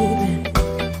escape,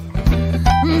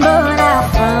 but I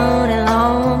found it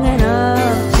long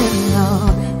enough to know,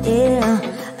 yeah,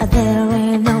 there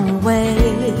ain't no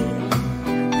way.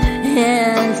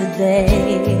 And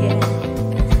today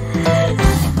I'm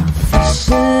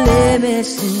officially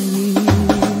missing you.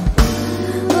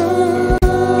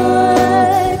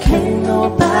 Can't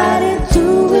nobody do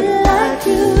it like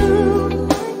you.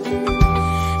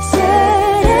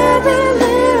 Said every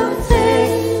little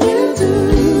thing you do.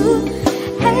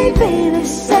 Hey baby,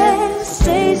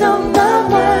 stays on my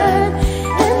mind.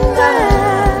 And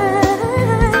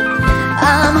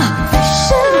I'm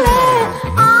officially,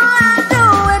 all I do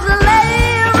is lay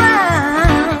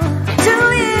around. 2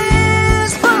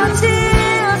 years for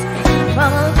tears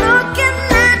from looking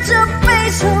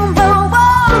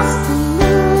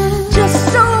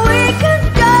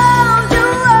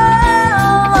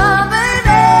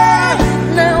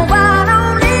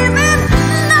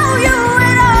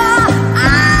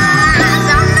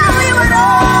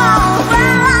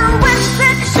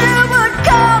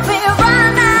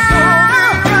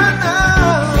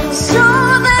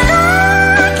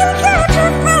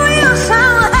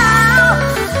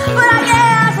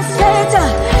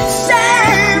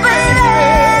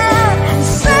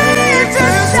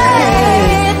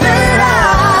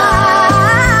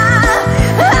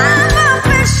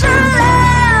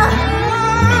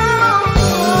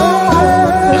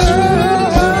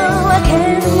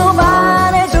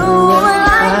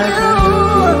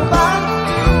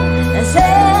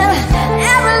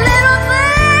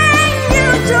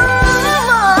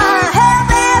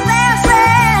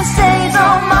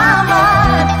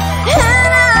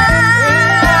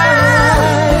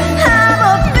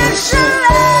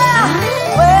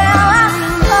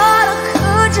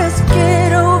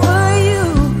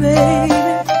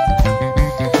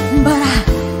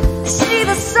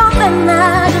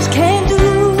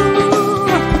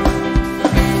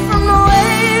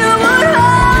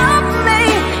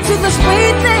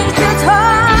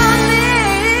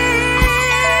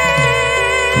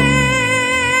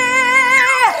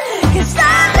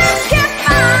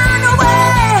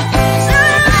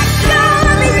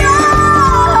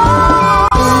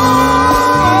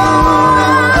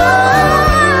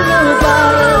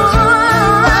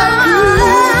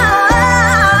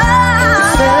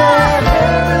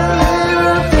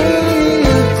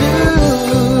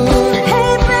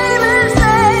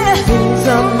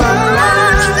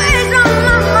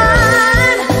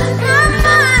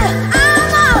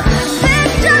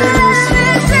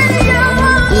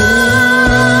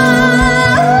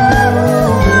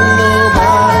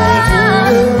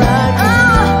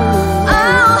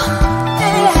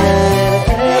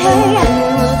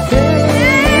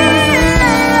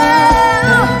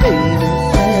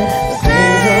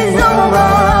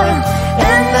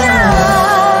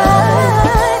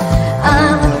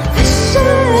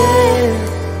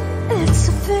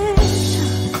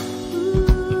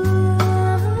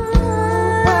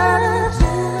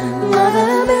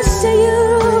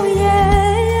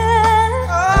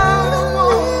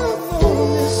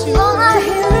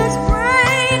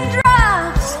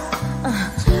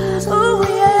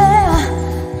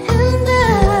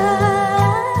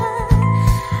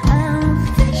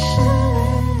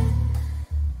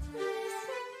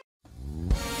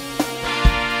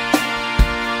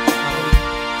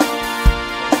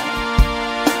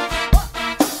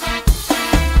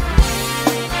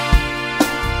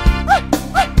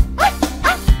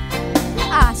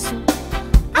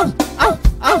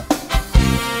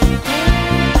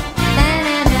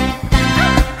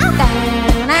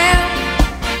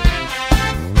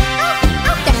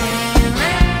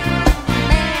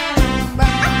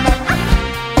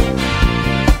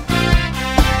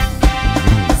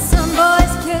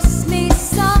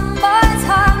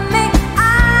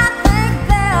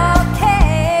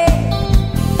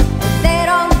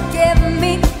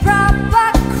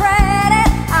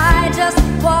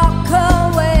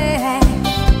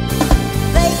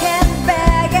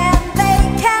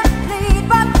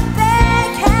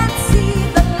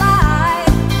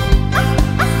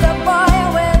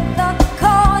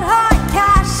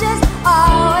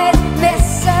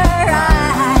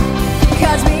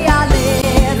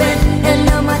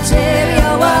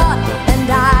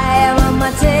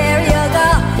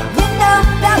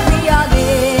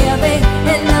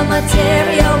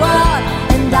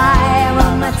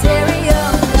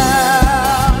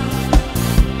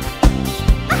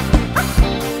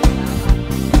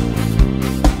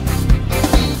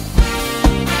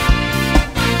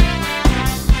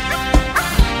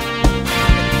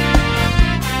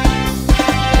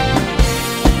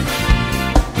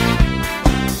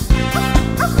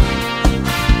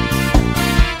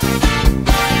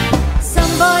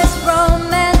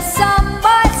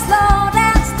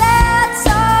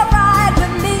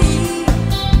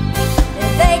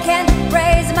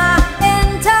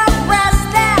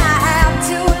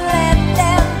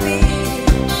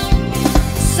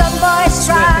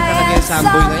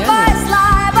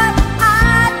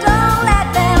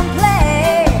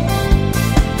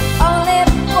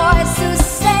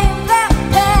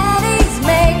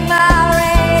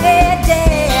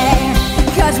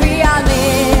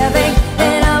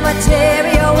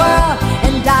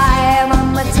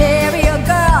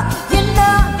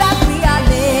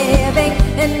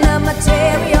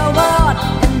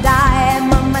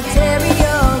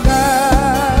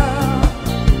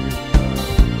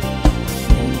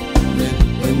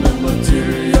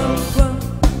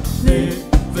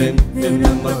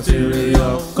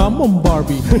Come on,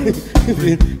 Barbie.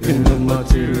 In the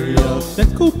material.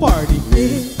 Let's go party.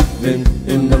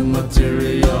 In the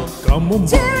material. Come on,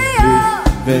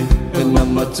 Barbie. In the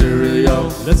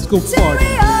material. Let's go party.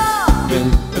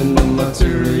 In the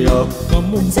material.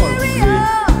 Come on, Barbie.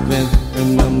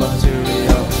 In the material.